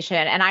situation.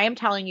 And I am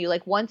telling you,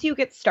 like, once you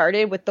get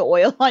started with the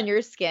oil on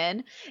your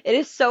skin, it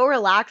is so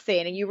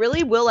relaxing and you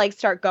really will like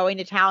start going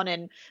to town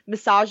and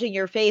massaging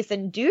your face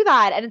and do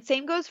that. And the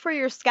same goes for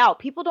your scalp.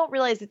 People don't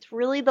realize it's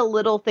really the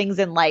little things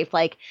in life.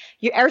 Like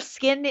our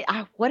skin,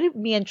 what did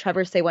me and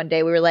Trevor say one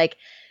day? We were like,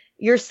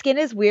 your skin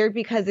is weird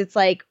because it's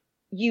like,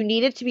 you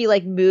need it to be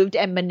like moved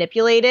and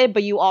manipulated,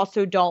 but you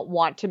also don't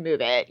want to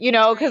move it,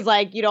 because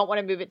like you don't want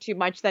to move it too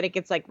much that it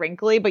gets like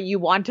wrinkly, but you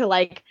want to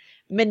like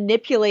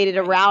manipulate it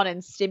around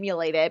and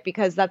stimulate it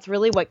because that's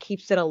really what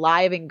keeps it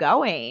alive and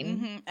going.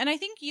 Mm-hmm. And I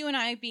think you and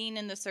I being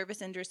in the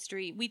service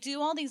industry, we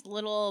do all these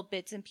little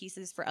bits and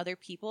pieces for other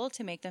people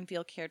to make them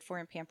feel cared for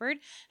and pampered.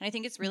 And I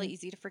think it's really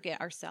easy to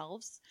forget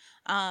ourselves.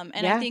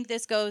 I think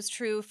this goes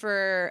true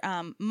for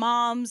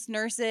moms,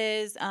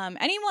 nurses,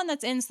 anyone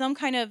that's in some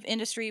kind of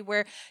industry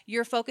where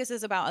your focus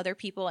is about other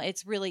people.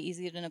 It's really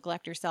easy to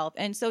neglect yourself.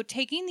 And so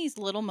taking these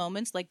little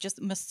moments, like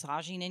just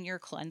massaging in your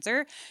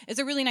cleanser, is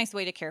a really nice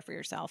way to care for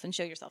yourself and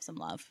show yourself some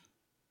love.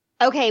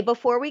 Okay,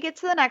 before we get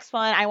to the next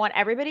one, I want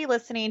everybody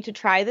listening to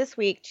try this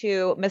week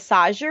to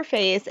massage your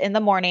face in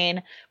the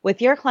morning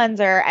with your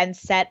cleanser and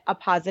set a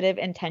positive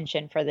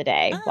intention for the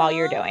day while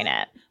you're doing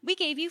Ah, it. we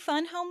gave you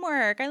fun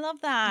homework. I love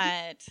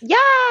that.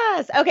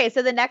 Yes. Okay,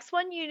 so the next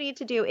one you need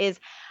to do is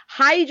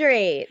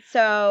hydrate.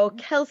 So,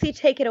 Kelsey,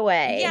 take it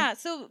away. Yeah,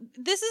 so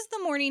this is the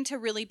morning to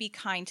really be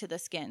kind to the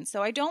skin.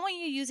 So I don't want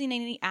you using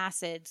any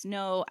acids,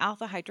 no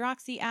alpha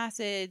hydroxy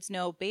acids,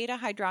 no beta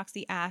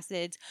hydroxy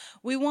acids.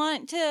 We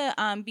want to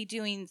be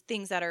doing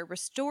things that are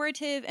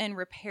restorative and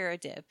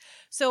reparative.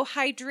 So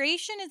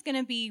hydration is going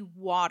to be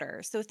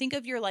water. So think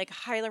of your like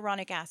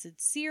hyaluronic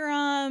acid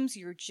serums,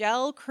 your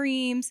gel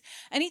creams,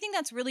 anything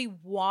that's really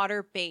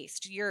water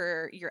based.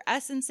 Your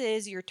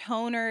essences, your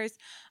toners.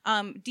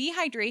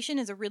 Dehydration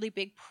is a really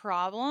big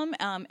problem,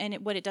 and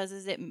what it does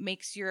is it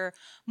makes your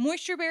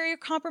moisture barrier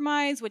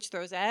compromised, which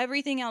throws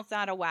everything else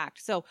out of whack.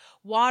 So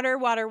water,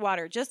 water,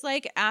 water. Just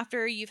like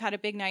after you've had a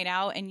big night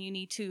out and you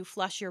need to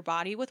flush your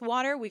body with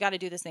water, we got to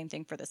do the same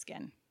thing for the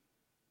skin.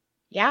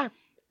 Yeah.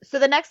 So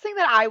the next thing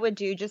that I would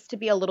do just to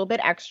be a little bit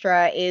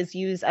extra is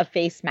use a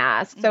face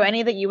mask. So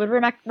any that you would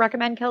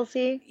recommend,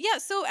 Kelsey? Yeah,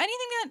 so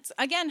anything that's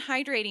again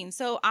hydrating.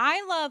 So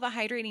I love a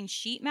hydrating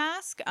sheet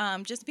mask,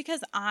 just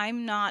because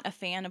I'm not a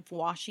fan of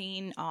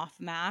washing off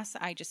masks.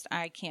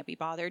 I can't be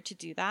bothered to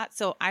do that.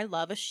 So I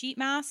love a sheet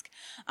mask,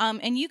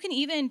 and you can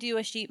even do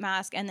a sheet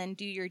mask and then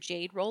do your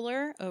jade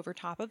roller over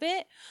top of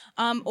it,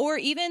 or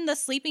even the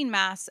sleeping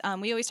mask.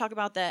 We always talk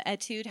about the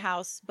Etude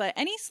House, but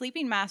any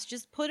sleeping mask,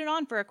 just put it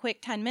on for a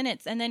quick 10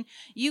 minutes, and then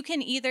you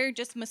can either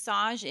just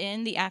massage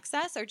in the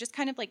excess or just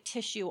kind of like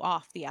tissue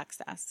off the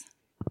excess.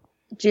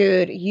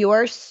 Dude, you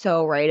are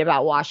so right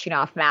about washing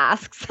off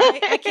masks.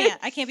 I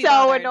can't be so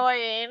bothered.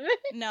 annoying.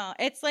 No,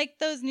 it's like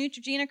those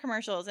Neutrogena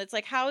commercials. It's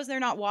like, how is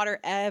there not water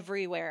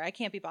everywhere? I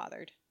can't be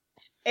bothered.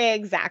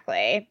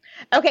 Exactly.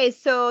 Okay,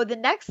 so the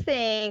next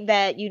thing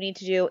that you need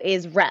to do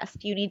is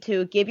rest. You need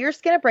to give your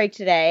skin a break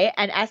today,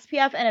 and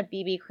SPF and a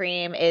BB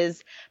cream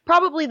is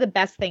probably the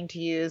best thing to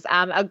use.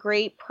 A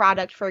great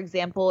product, for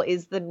example,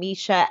 is the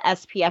Misha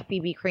SPF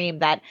BB cream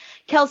that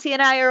Kelsey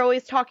and I are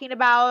always talking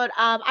about.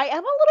 I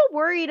am a little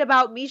worried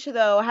about Misha,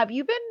 though. Have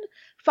you been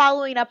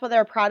following up on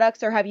their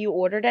products, or have you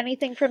ordered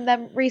anything from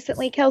them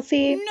recently,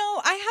 Kelsey?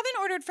 No, I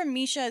haven't ordered from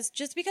Misha's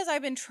just because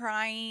I've been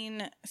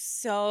trying.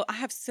 So I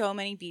have so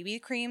many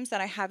BB creams that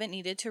I haven't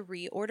needed to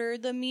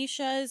reorder the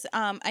Misha's.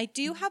 I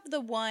do have the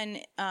one,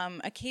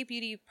 a K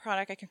Beauty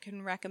product I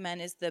can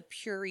recommend is the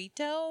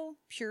Purito.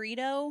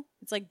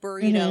 It's like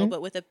burrito,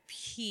 but with a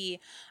P.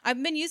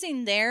 I've been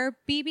using their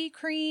BB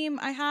cream.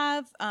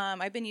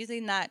 I've been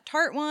using that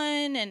Tarte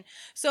one. And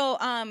so,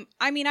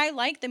 I mean, I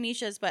like the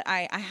Misha's, but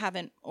I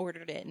haven't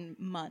ordered it in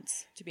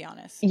months, to be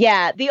honest.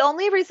 Yeah, the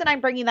only reason I'm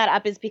bringing that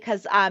up is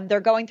because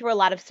they're going through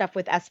a lot of stuff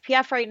with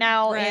SPF right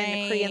now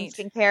in Korean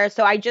skincare.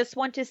 So I just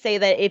want to say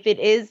that if it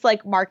is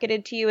like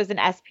marketed to you as an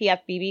SPF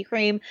BB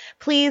cream,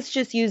 please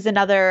just use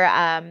another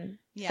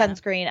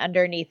sunscreen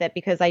underneath it,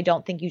 because I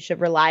don't think you should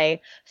rely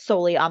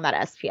solely on that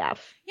SPF.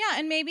 Yeah,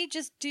 and maybe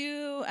just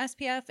do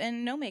SPF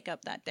and no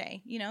makeup that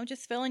day. You know,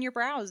 just fill in your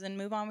brows and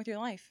move on with your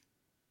life.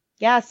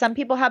 Yeah, some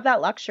people have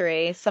that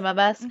luxury. Some of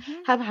us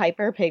have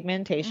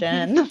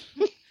hyperpigmentation.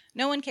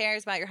 No one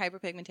cares about your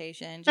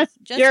hyperpigmentation. Just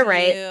You're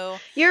right.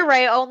 You're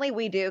right. Only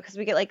we do, because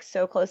we get like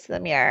so close to the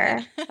mirror.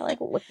 I like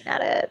looking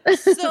at it.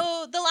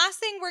 So the last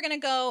thing we're going to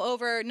go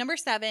over, number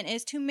 7,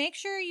 is to make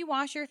sure you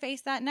wash your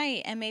face that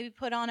night and maybe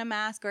put on a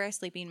mask or a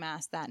sleeping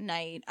mask that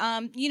night.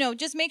 You know,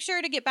 just make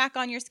sure to get back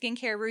on your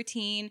skincare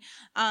routine,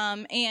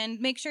 and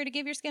make sure to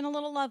give your skin a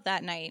little love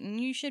that night, and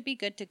you should be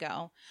good to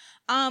go.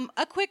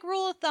 A quick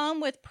rule of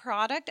thumb with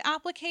product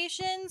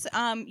applications,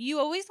 you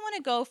always want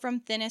to go from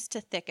thinnest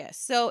to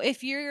thickest. So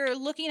if you're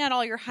looking at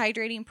all your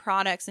hydrating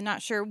products and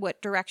not sure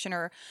what direction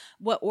or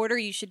what order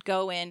you should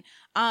go in,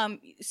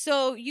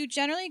 so you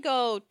generally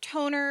go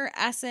toner,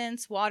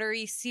 essence,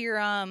 watery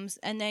serums,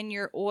 and then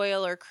your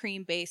oil or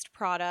cream-based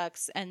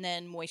products, and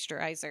then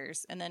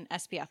moisturizers, and then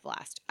SPF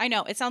last. I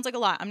know, it sounds like a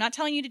lot. I'm not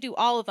telling you to do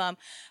all of them,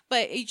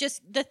 but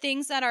just the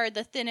things that are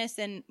the thinnest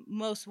and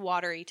most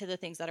watery to the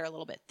things that are a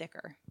little bit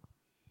thicker.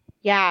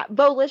 Yeah,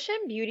 Volition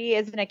Beauty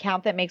is an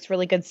account that makes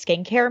really good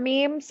skincare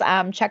memes.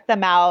 Check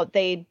them out.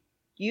 They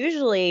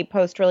usually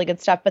post really good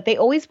stuff, but they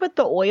always put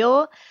the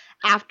oil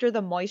after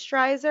the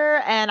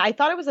moisturizer, and I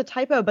thought it was a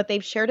typo, but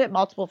they've shared it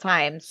multiple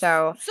times.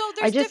 So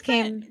there's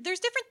different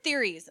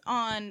theories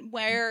on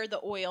where the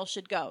oil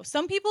should go.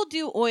 Some people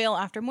do oil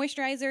after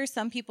moisturizer.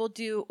 Some people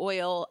do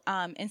oil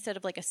instead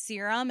of like a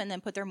serum and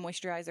then put their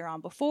moisturizer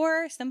on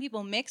before. Some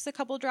people mix a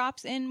couple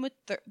drops in with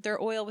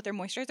their oil with their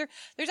moisturizer.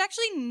 There's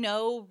actually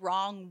no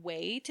wrong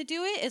way to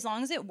do it as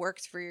long as it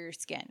works for your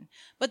skin.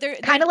 But they're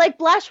kind of like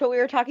blush, what we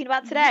were talking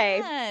about today.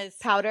 Yes.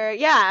 Powder,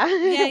 yeah.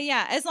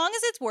 yeah. As long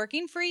as it's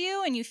working for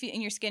you and you feel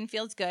and your skin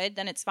feels good,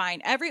 then it's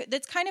fine.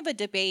 That's kind of a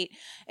debate.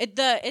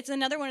 It's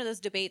another one of those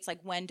debates, like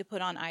when to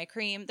put on eye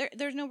cream.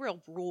 There's no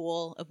real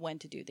rule of when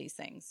to do these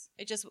things.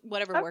 It just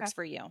whatever works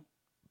for you.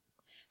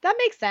 That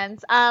makes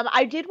sense.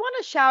 I did want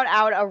to shout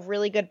out a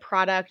really good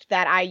product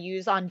that I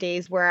use on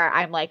days where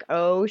I'm like,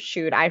 oh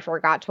shoot, I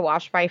forgot to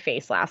wash my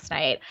face last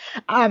night.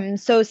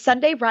 So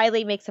Sunday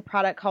Riley makes a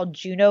product called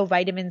Juno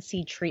Vitamin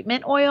C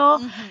Treatment Oil.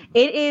 Mm-hmm.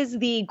 It is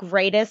the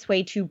greatest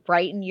way to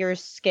brighten your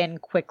skin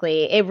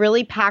quickly. It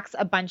really packs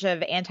a bunch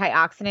of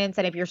antioxidants,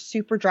 and if you're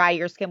super dry,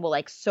 your skin will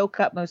like soak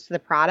up most of the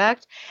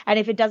product. And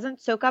if it doesn't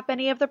soak up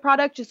any of the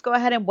product, just go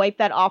ahead and wipe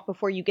that off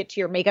before you get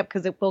to your makeup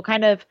because it will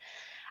kind of,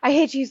 I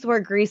hate to use the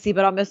word greasy,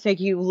 but almost make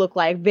you look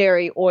like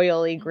very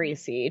oily,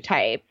 greasy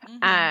type.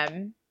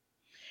 Mm-hmm.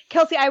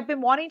 Kelsey, I've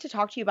been wanting to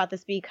talk to you about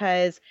this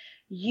because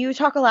you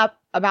talk a lot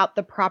about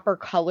the proper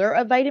color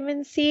of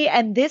vitamin C,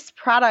 and this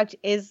product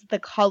is the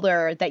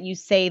color that you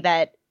say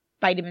that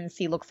vitamin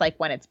C looks like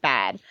when it's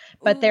bad.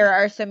 But Ooh. there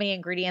are so many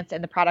ingredients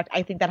in the product.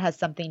 I think that has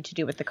something to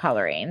do with the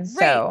coloring.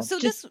 Right. So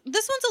this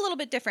one's a little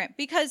bit different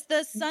because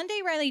the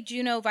Sunday Riley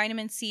Juno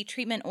Vitamin C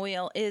Treatment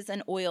Oil is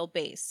an oil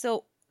base.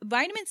 So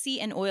vitamin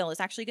C and oil is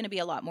actually going to be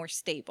a lot more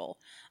stable.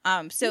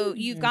 So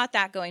you've got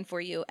that going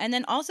for you. And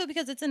then also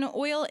because it's an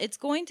oil, it's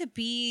going to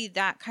be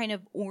that kind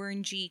of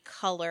orangey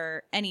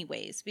color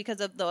anyways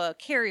because of the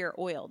carrier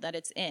oil that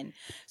it's in.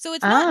 So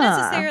it's not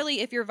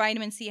necessarily if your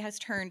vitamin C has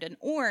turned an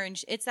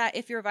orange, it's that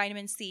if your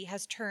vitamin C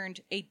has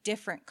turned a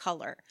different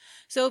color.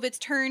 So if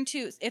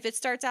it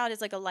starts out as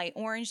like a light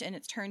orange and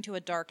it's turned to a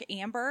dark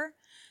amber,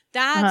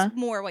 that's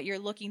more what you're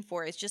looking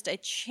for. Is just a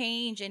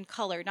change in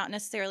color, not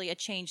necessarily a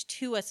change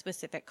to a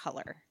specific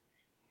color.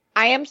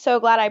 I am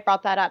so glad I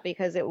brought that up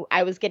because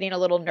I was getting a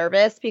little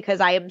nervous because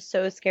I am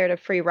so scared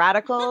of free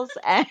radicals.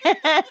 And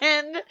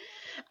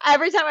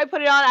every time I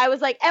put it on, I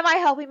was like, am I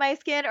helping my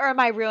skin or am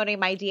I ruining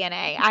my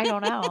DNA? I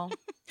don't know.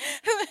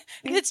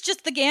 It's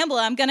just the gamble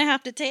I'm going to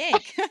have to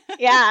take.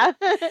 Yeah.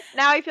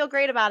 Now I feel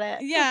great about it.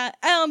 Yeah.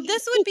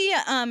 This would be,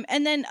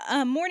 and then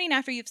morning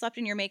after you've slept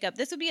in your makeup,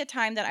 this would be a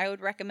time that I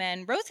would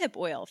recommend rosehip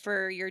oil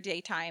for your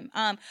daytime.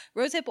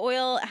 Rosehip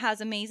oil has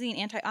amazing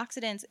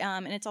antioxidants,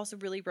 and it's also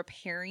really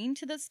repairing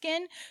to the skin.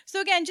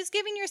 So again, just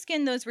giving your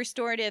skin those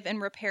restorative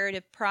and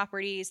reparative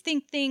properties.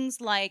 Think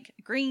things like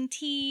green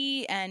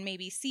tea and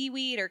maybe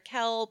seaweed or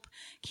kelp,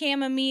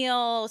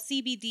 chamomile,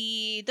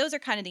 CBD. Those are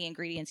kind of the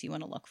ingredients you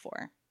want to look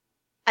for.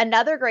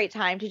 Another great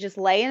time to just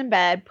lay in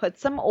bed, put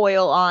some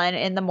oil on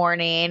in the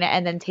morning,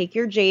 and then take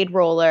your jade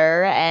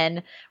roller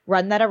and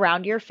run that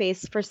around your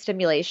face for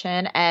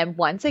stimulation. And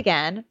once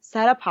again,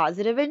 set a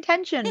positive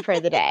intention for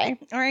the day.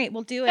 All right,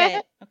 we'll do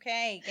it.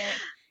 Okay, good.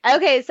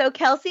 Okay, so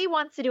Kelsey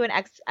wants to do an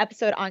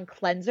episode on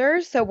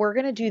cleansers, so we're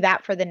going to do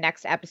that for the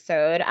next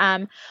episode.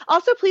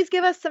 Also, please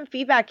give us some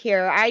feedback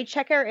here. I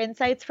check our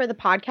insights for the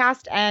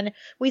podcast, and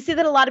we see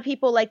that a lot of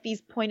people like these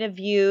point of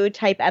view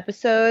type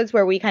episodes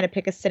where we kind of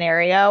pick a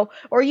scenario,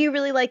 or you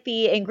really like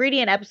the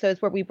ingredient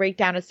episodes where we break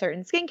down a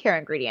certain skincare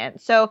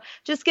ingredient. So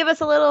just give us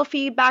a little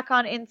feedback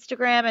on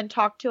Instagram and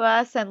talk to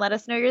us and let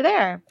us know you're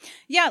there.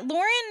 Yeah,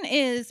 Lauren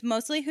is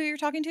mostly who you're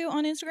talking to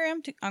on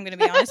Instagram. I'm going to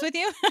be honest with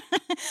you.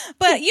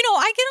 But, you know,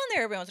 I get on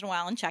there every once in a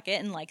while and check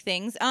it and like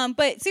things.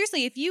 But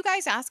seriously, if you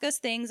guys ask us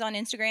things on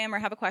Instagram or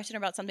have a question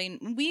about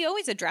something, we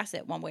always address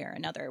it one way or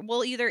another.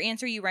 We'll either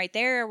answer you right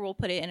there, or we'll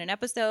put it in an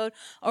episode,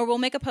 or we'll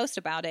make a post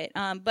about it.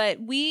 But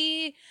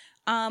we,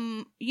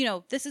 you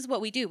know, this is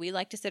what we do. We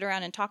like to sit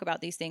around and talk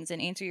about these things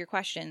and answer your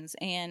questions.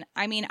 And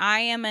I mean, I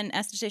am an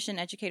esthetician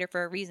educator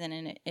for a reason,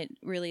 and it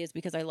really is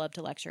because I love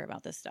to lecture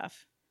about this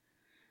stuff.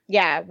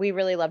 Yeah, we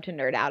really love to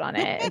nerd out on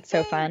it. It's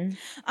so fun.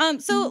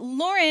 So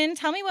Lauren,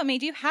 tell me what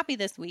made you happy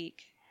this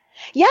week.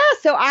 Yeah,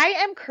 so I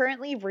am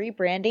currently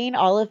rebranding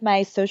all of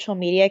my social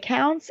media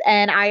accounts,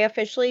 and I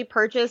officially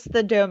purchased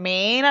the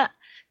domain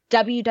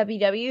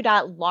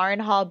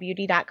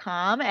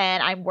www.laurenhallbeauty.com,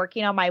 and I'm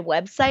working on my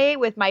website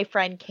with my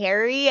friend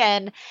Carrie,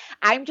 and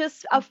I'm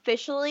just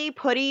officially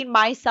putting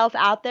myself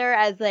out there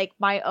as like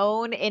my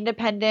own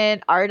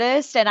independent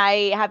artist. And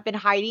I have been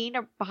hiding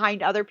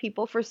behind other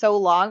people for so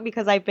long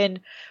because I've been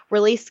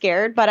really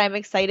scared, but I'm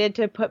excited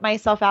to put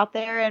myself out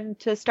there and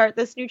to start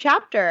this new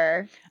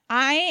chapter.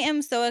 I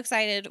am so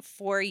excited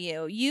for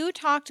you. You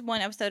talked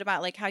one episode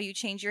about like how you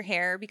change your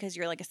hair because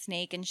you're like a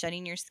snake and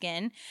shedding your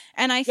skin.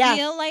 And I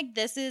feel like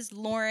this is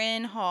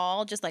Lauren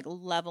Hall just like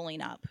leveling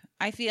up.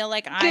 I feel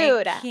like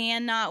I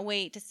cannot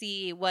wait to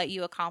see what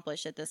you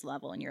accomplish at this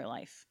level in your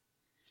life.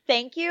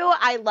 Thank you.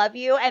 I love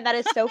you. And that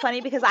is so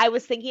funny because I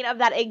was thinking of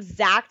that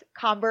exact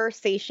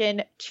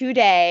conversation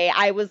today.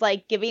 I was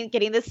like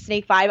getting this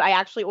snake vibe. I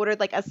actually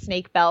ordered like a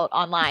snake belt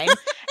online.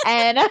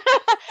 And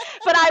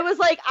but I was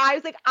like,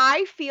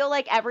 I feel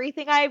like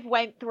everything I've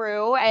went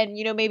through, and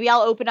you know, maybe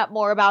I'll open up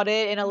more about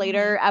it in a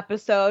later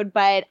episode,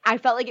 but I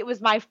felt like it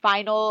was my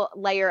final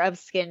layer of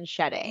skin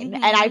shedding.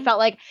 And I felt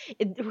like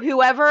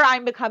whoever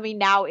I'm becoming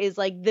now is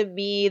like the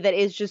me that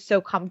is just so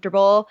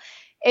comfortable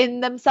in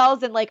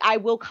themselves, and like I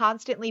will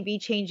constantly be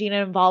changing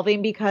and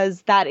evolving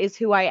because that is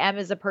who I am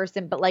as a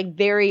person, but like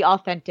very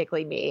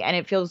authentically me, and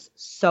it feels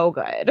so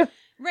good.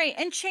 Right.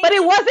 And change. But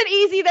it wasn't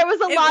easy. There was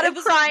a lot of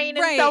was, crying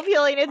and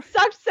self-healing. It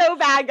sucked so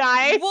bad,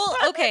 guys. Well,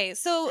 okay.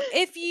 So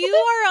if you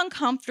are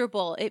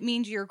uncomfortable, it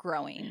means you're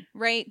growing,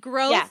 right?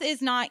 Growth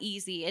is not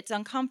easy. It's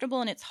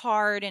uncomfortable and it's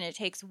hard and it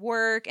takes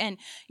work. And,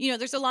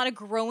 there's a lot of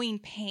growing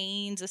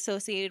pains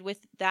associated with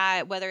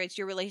that, whether it's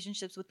your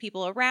relationships with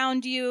people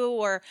around you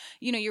or,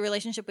 your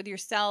relationship with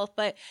yourself.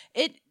 But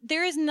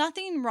there is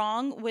nothing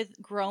wrong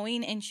with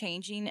growing and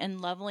changing and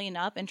leveling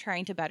up and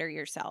trying to better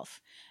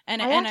yourself.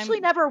 And I actually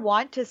never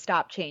want to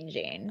stop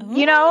changing.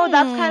 Ooh.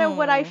 That's kind of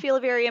what I feel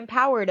very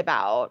empowered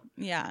about.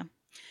 Yeah.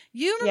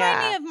 You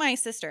remind me of my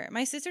sister.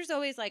 My sister's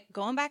always like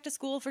going back to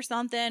school for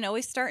something,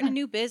 always starting a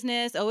new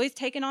business, always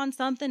taking on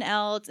something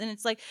else. And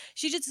it's like,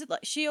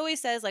 she always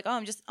says like, oh,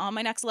 I'm just on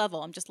my next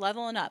level. I'm just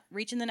leveling up,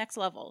 reaching the next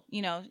level.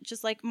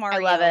 Just like Mario,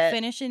 I love it.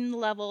 Finishing the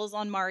levels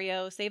on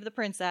Mario, save the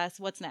princess.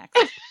 What's next?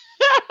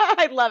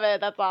 I love it.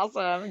 That's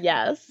awesome.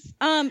 Yes.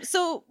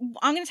 So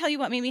I'm going to tell you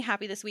what made me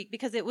happy this week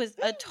because it was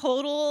a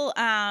total,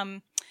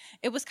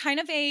 it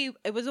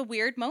was a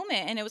weird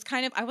moment and it was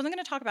I wasn't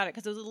going to talk about it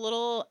because it was a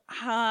little,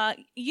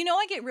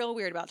 I get real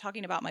weird about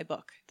talking about my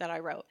book that I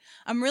wrote.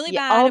 I'm really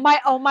bad.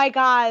 Oh my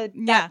God.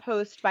 That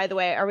post, by the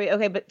way, are we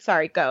okay? But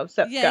sorry, go.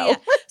 So go. Yeah.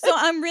 So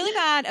I'm really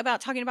bad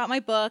about talking about my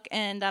book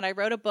and that I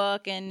wrote a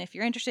book. And if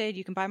you're interested,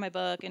 you can buy my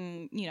book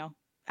and,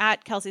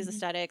 at Kelsey's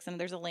Aesthetics, and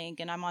there's a link,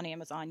 and I'm on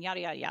Amazon,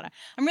 yada, yada, yada.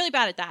 I'm really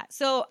bad at that.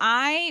 So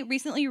I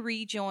recently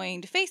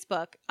rejoined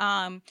Facebook,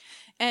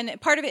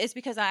 and part of it is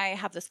because I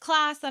have this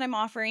class that I'm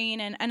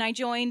offering, and I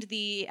joined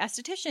the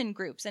esthetician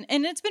groups, and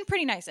it's been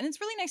pretty nice. And it's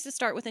really nice to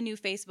start with a new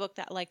Facebook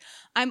that, like,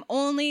 I'm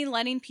only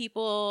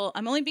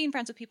being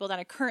friends with people that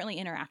I currently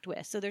interact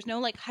with. So there's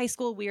no, like, high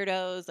school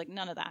weirdos, like,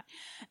 none of that.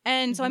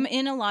 And so I'm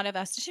in a lot of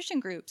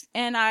esthetician groups,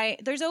 and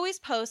there's always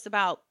posts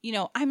about,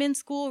 I'm in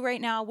school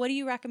right now, what do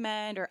you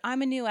recommend? Or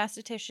I'm a new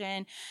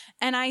esthetician,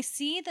 and I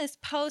see this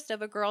post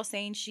of a girl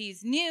saying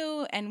she's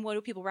new and what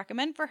do people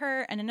recommend for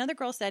her, and another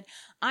girl said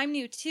I'm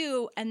new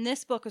too and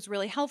this book was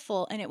really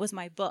helpful, and it was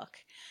my book.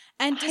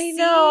 And to see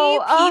people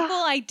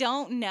I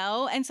don't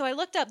know, and so I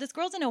looked up, this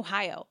girl's in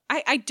Ohio.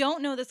 I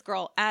don't know this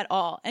girl at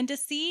all, and to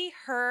see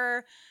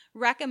her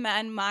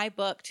recommend my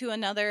book to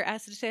another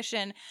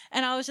esthetician,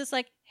 and I was just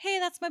like, hey,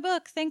 that's my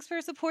book. Thanks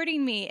for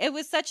supporting me. It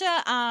was such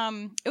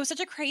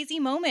a crazy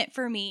moment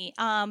for me.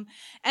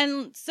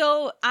 And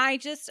so I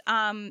just,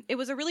 it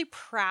was a really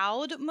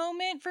proud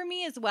moment for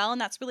me as well.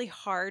 And that's really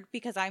hard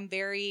because I'm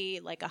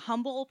very like a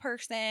humble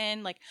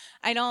person. Like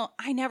I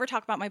never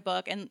talk about my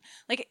book. And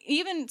like,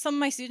 even some of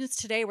my students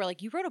today were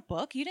like, you wrote a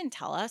book? You didn't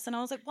tell us. And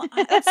I was like, well,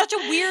 that's such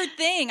a weird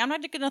thing. I'm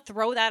not going to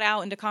throw that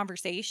out into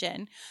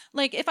conversation.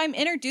 Like if I'm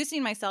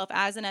introducing myself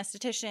as an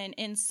esthetician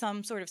in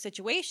some sort of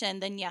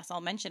situation, then yes,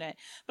 I'll mention it.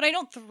 But I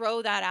don't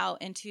throw that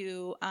out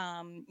into,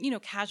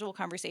 casual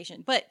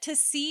conversation. But to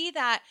see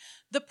that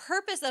the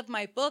purpose of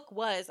my book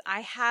was I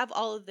have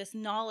all of this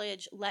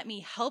knowledge, let me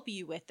help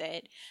you with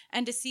it.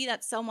 And to see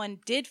that someone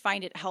did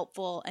find it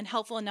helpful and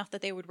helpful enough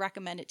that they would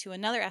recommend it to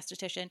another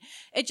esthetician,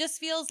 it just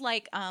feels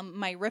like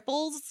my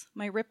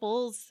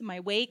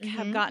wake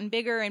have gotten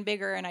bigger and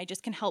bigger, and I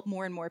just can help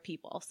more and more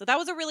people. So that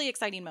was a really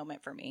exciting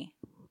moment for me.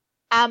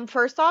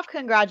 First off,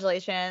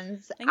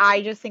 congratulations. Thank you.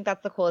 I just think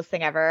that's the coolest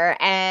thing ever.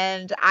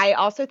 And I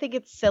also think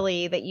it's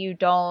silly that you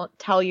don't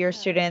tell your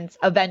students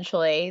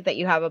eventually that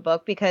you have a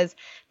book, because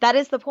that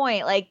is the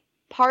point. Like,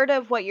 part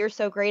of what you're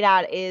so great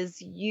at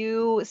is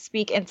you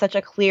speak in such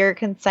a clear,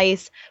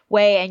 concise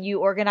way, and you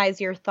organize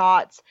your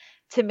thoughts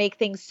to make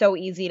things so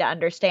easy to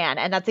understand.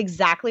 And that's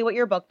exactly what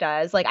your book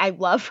does. Like, I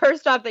love,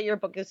 first off, that your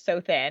book is so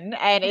thin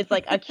and it's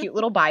like a cute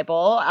little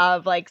Bible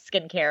of like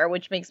skincare,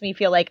 which makes me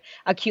feel like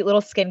a cute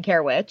little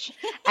skincare witch.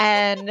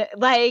 And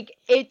like,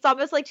 it's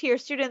almost like to your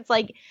students,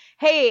 like,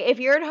 hey, if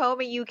you're at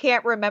home and you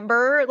can't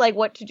remember like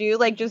what to do,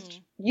 like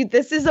just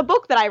this is a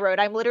book that I wrote.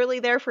 I'm literally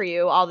there for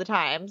you all the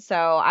time. So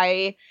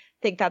I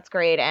think that's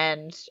great.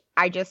 And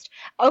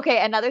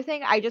another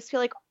thing, I just feel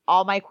like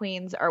all my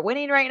queens are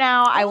winning right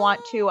now. I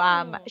want to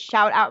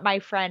shout out my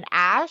friend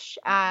Ash.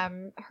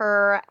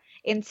 Her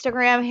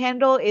Instagram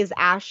handle is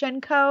Ash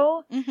 &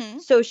 Co.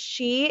 So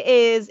she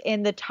is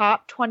in the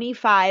top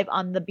 25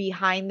 on the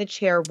Behind the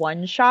Chair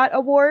One Shot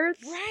Awards.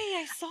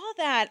 Right, I saw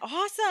that.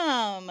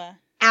 Awesome.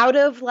 Out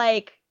of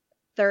like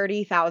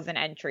 30,000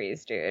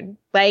 entries, dude.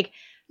 Like,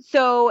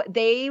 so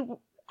they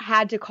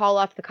had to call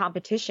off the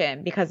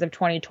competition because of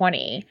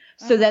 2020.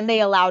 So then they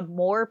allowed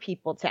more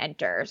people to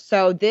enter.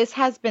 So this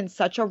has been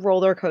such a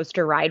roller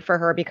coaster ride for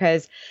her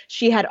because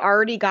she had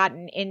already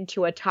gotten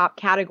into a top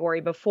category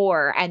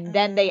before, and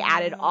then they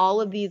added all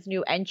of these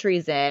new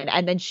entries in,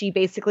 and then she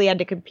basically had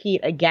to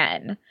compete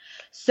again.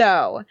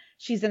 So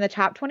she's in the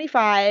top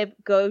 25.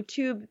 Go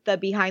to the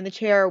Behind the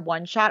Chair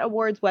One Shot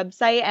Awards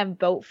website and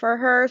vote for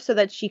her so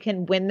that she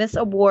can win this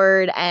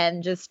award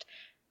and just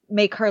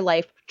make her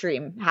life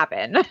dream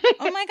happen.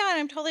 Oh my God,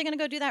 I'm totally going to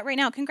go do that right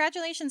now.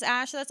 Congratulations,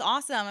 Ash. That's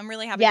awesome. I'm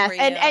really happy for you.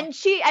 And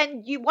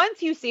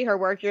once you see her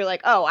work, you're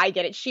like, oh, I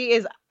get it. She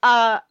is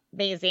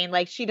amazing.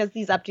 Like she does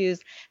these updos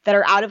that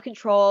are out of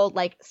control,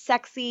 like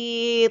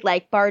sexy,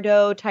 like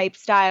Bardot type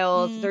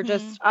styles. They're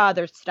just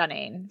they're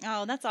stunning.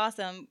 Oh, that's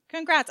awesome.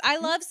 Congrats. I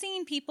love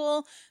seeing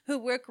people who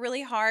work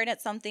really hard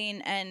at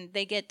something and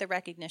they get the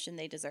recognition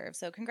they deserve.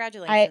 So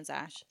congratulations,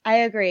 Ash. I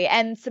agree.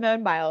 And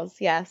Simone Biles,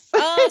 yes.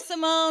 Oh,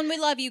 Simone, we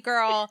love you,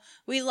 girl.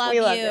 We love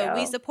you. you.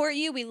 We support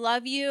you. We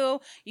love you.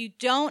 You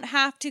don't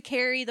have to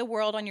carry the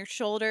world on your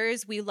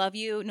shoulders. We love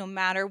you no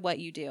matter what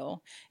you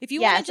do. If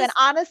you want to just... and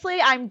honestly,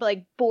 I'm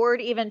like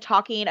bored even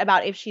talking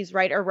about if she's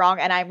right or wrong,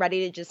 and I'm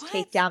ready to just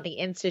take down the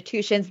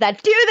institutions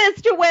that do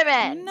this to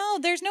women. No,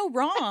 there's no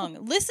wrong.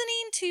 Listening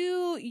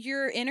to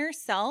your inner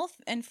self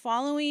and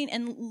following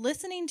and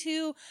listening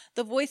to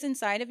the voice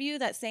inside of you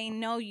that's saying,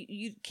 no,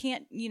 you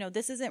can't,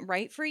 this isn't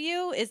right for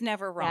you is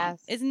never wrong.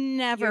 Yes. It's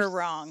never You're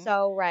wrong.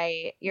 So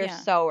right. You're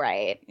so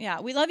right.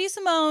 Yeah. We love you,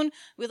 Simone.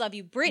 We love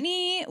you,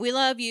 Brittany. We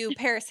love you,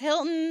 Paris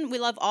Hilton. We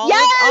love all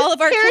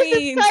of our Paris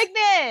queens. Is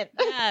pregnant.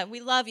 Yeah,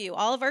 we love you,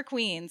 all of our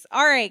queens.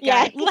 All right,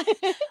 guys.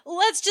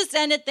 Let's just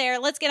end it there.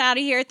 Let's get out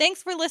of here.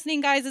 Thanks for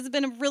listening, guys. It's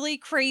been a really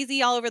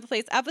crazy, all over the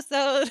place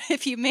episode.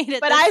 If you made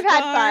it, but I've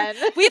had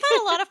fun. We've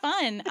had a lot of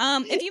fun.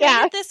 If you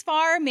made it this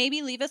far,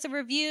 maybe leave us a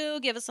review,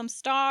 give us some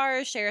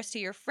stars, share us to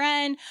your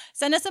friend,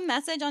 send us a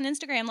message on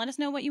Instagram. Let us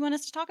know what you want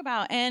us to talk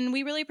about, and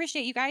we really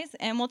appreciate you guys.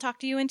 And we'll talk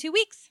to you in 2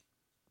 weeks.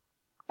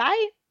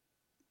 Bye.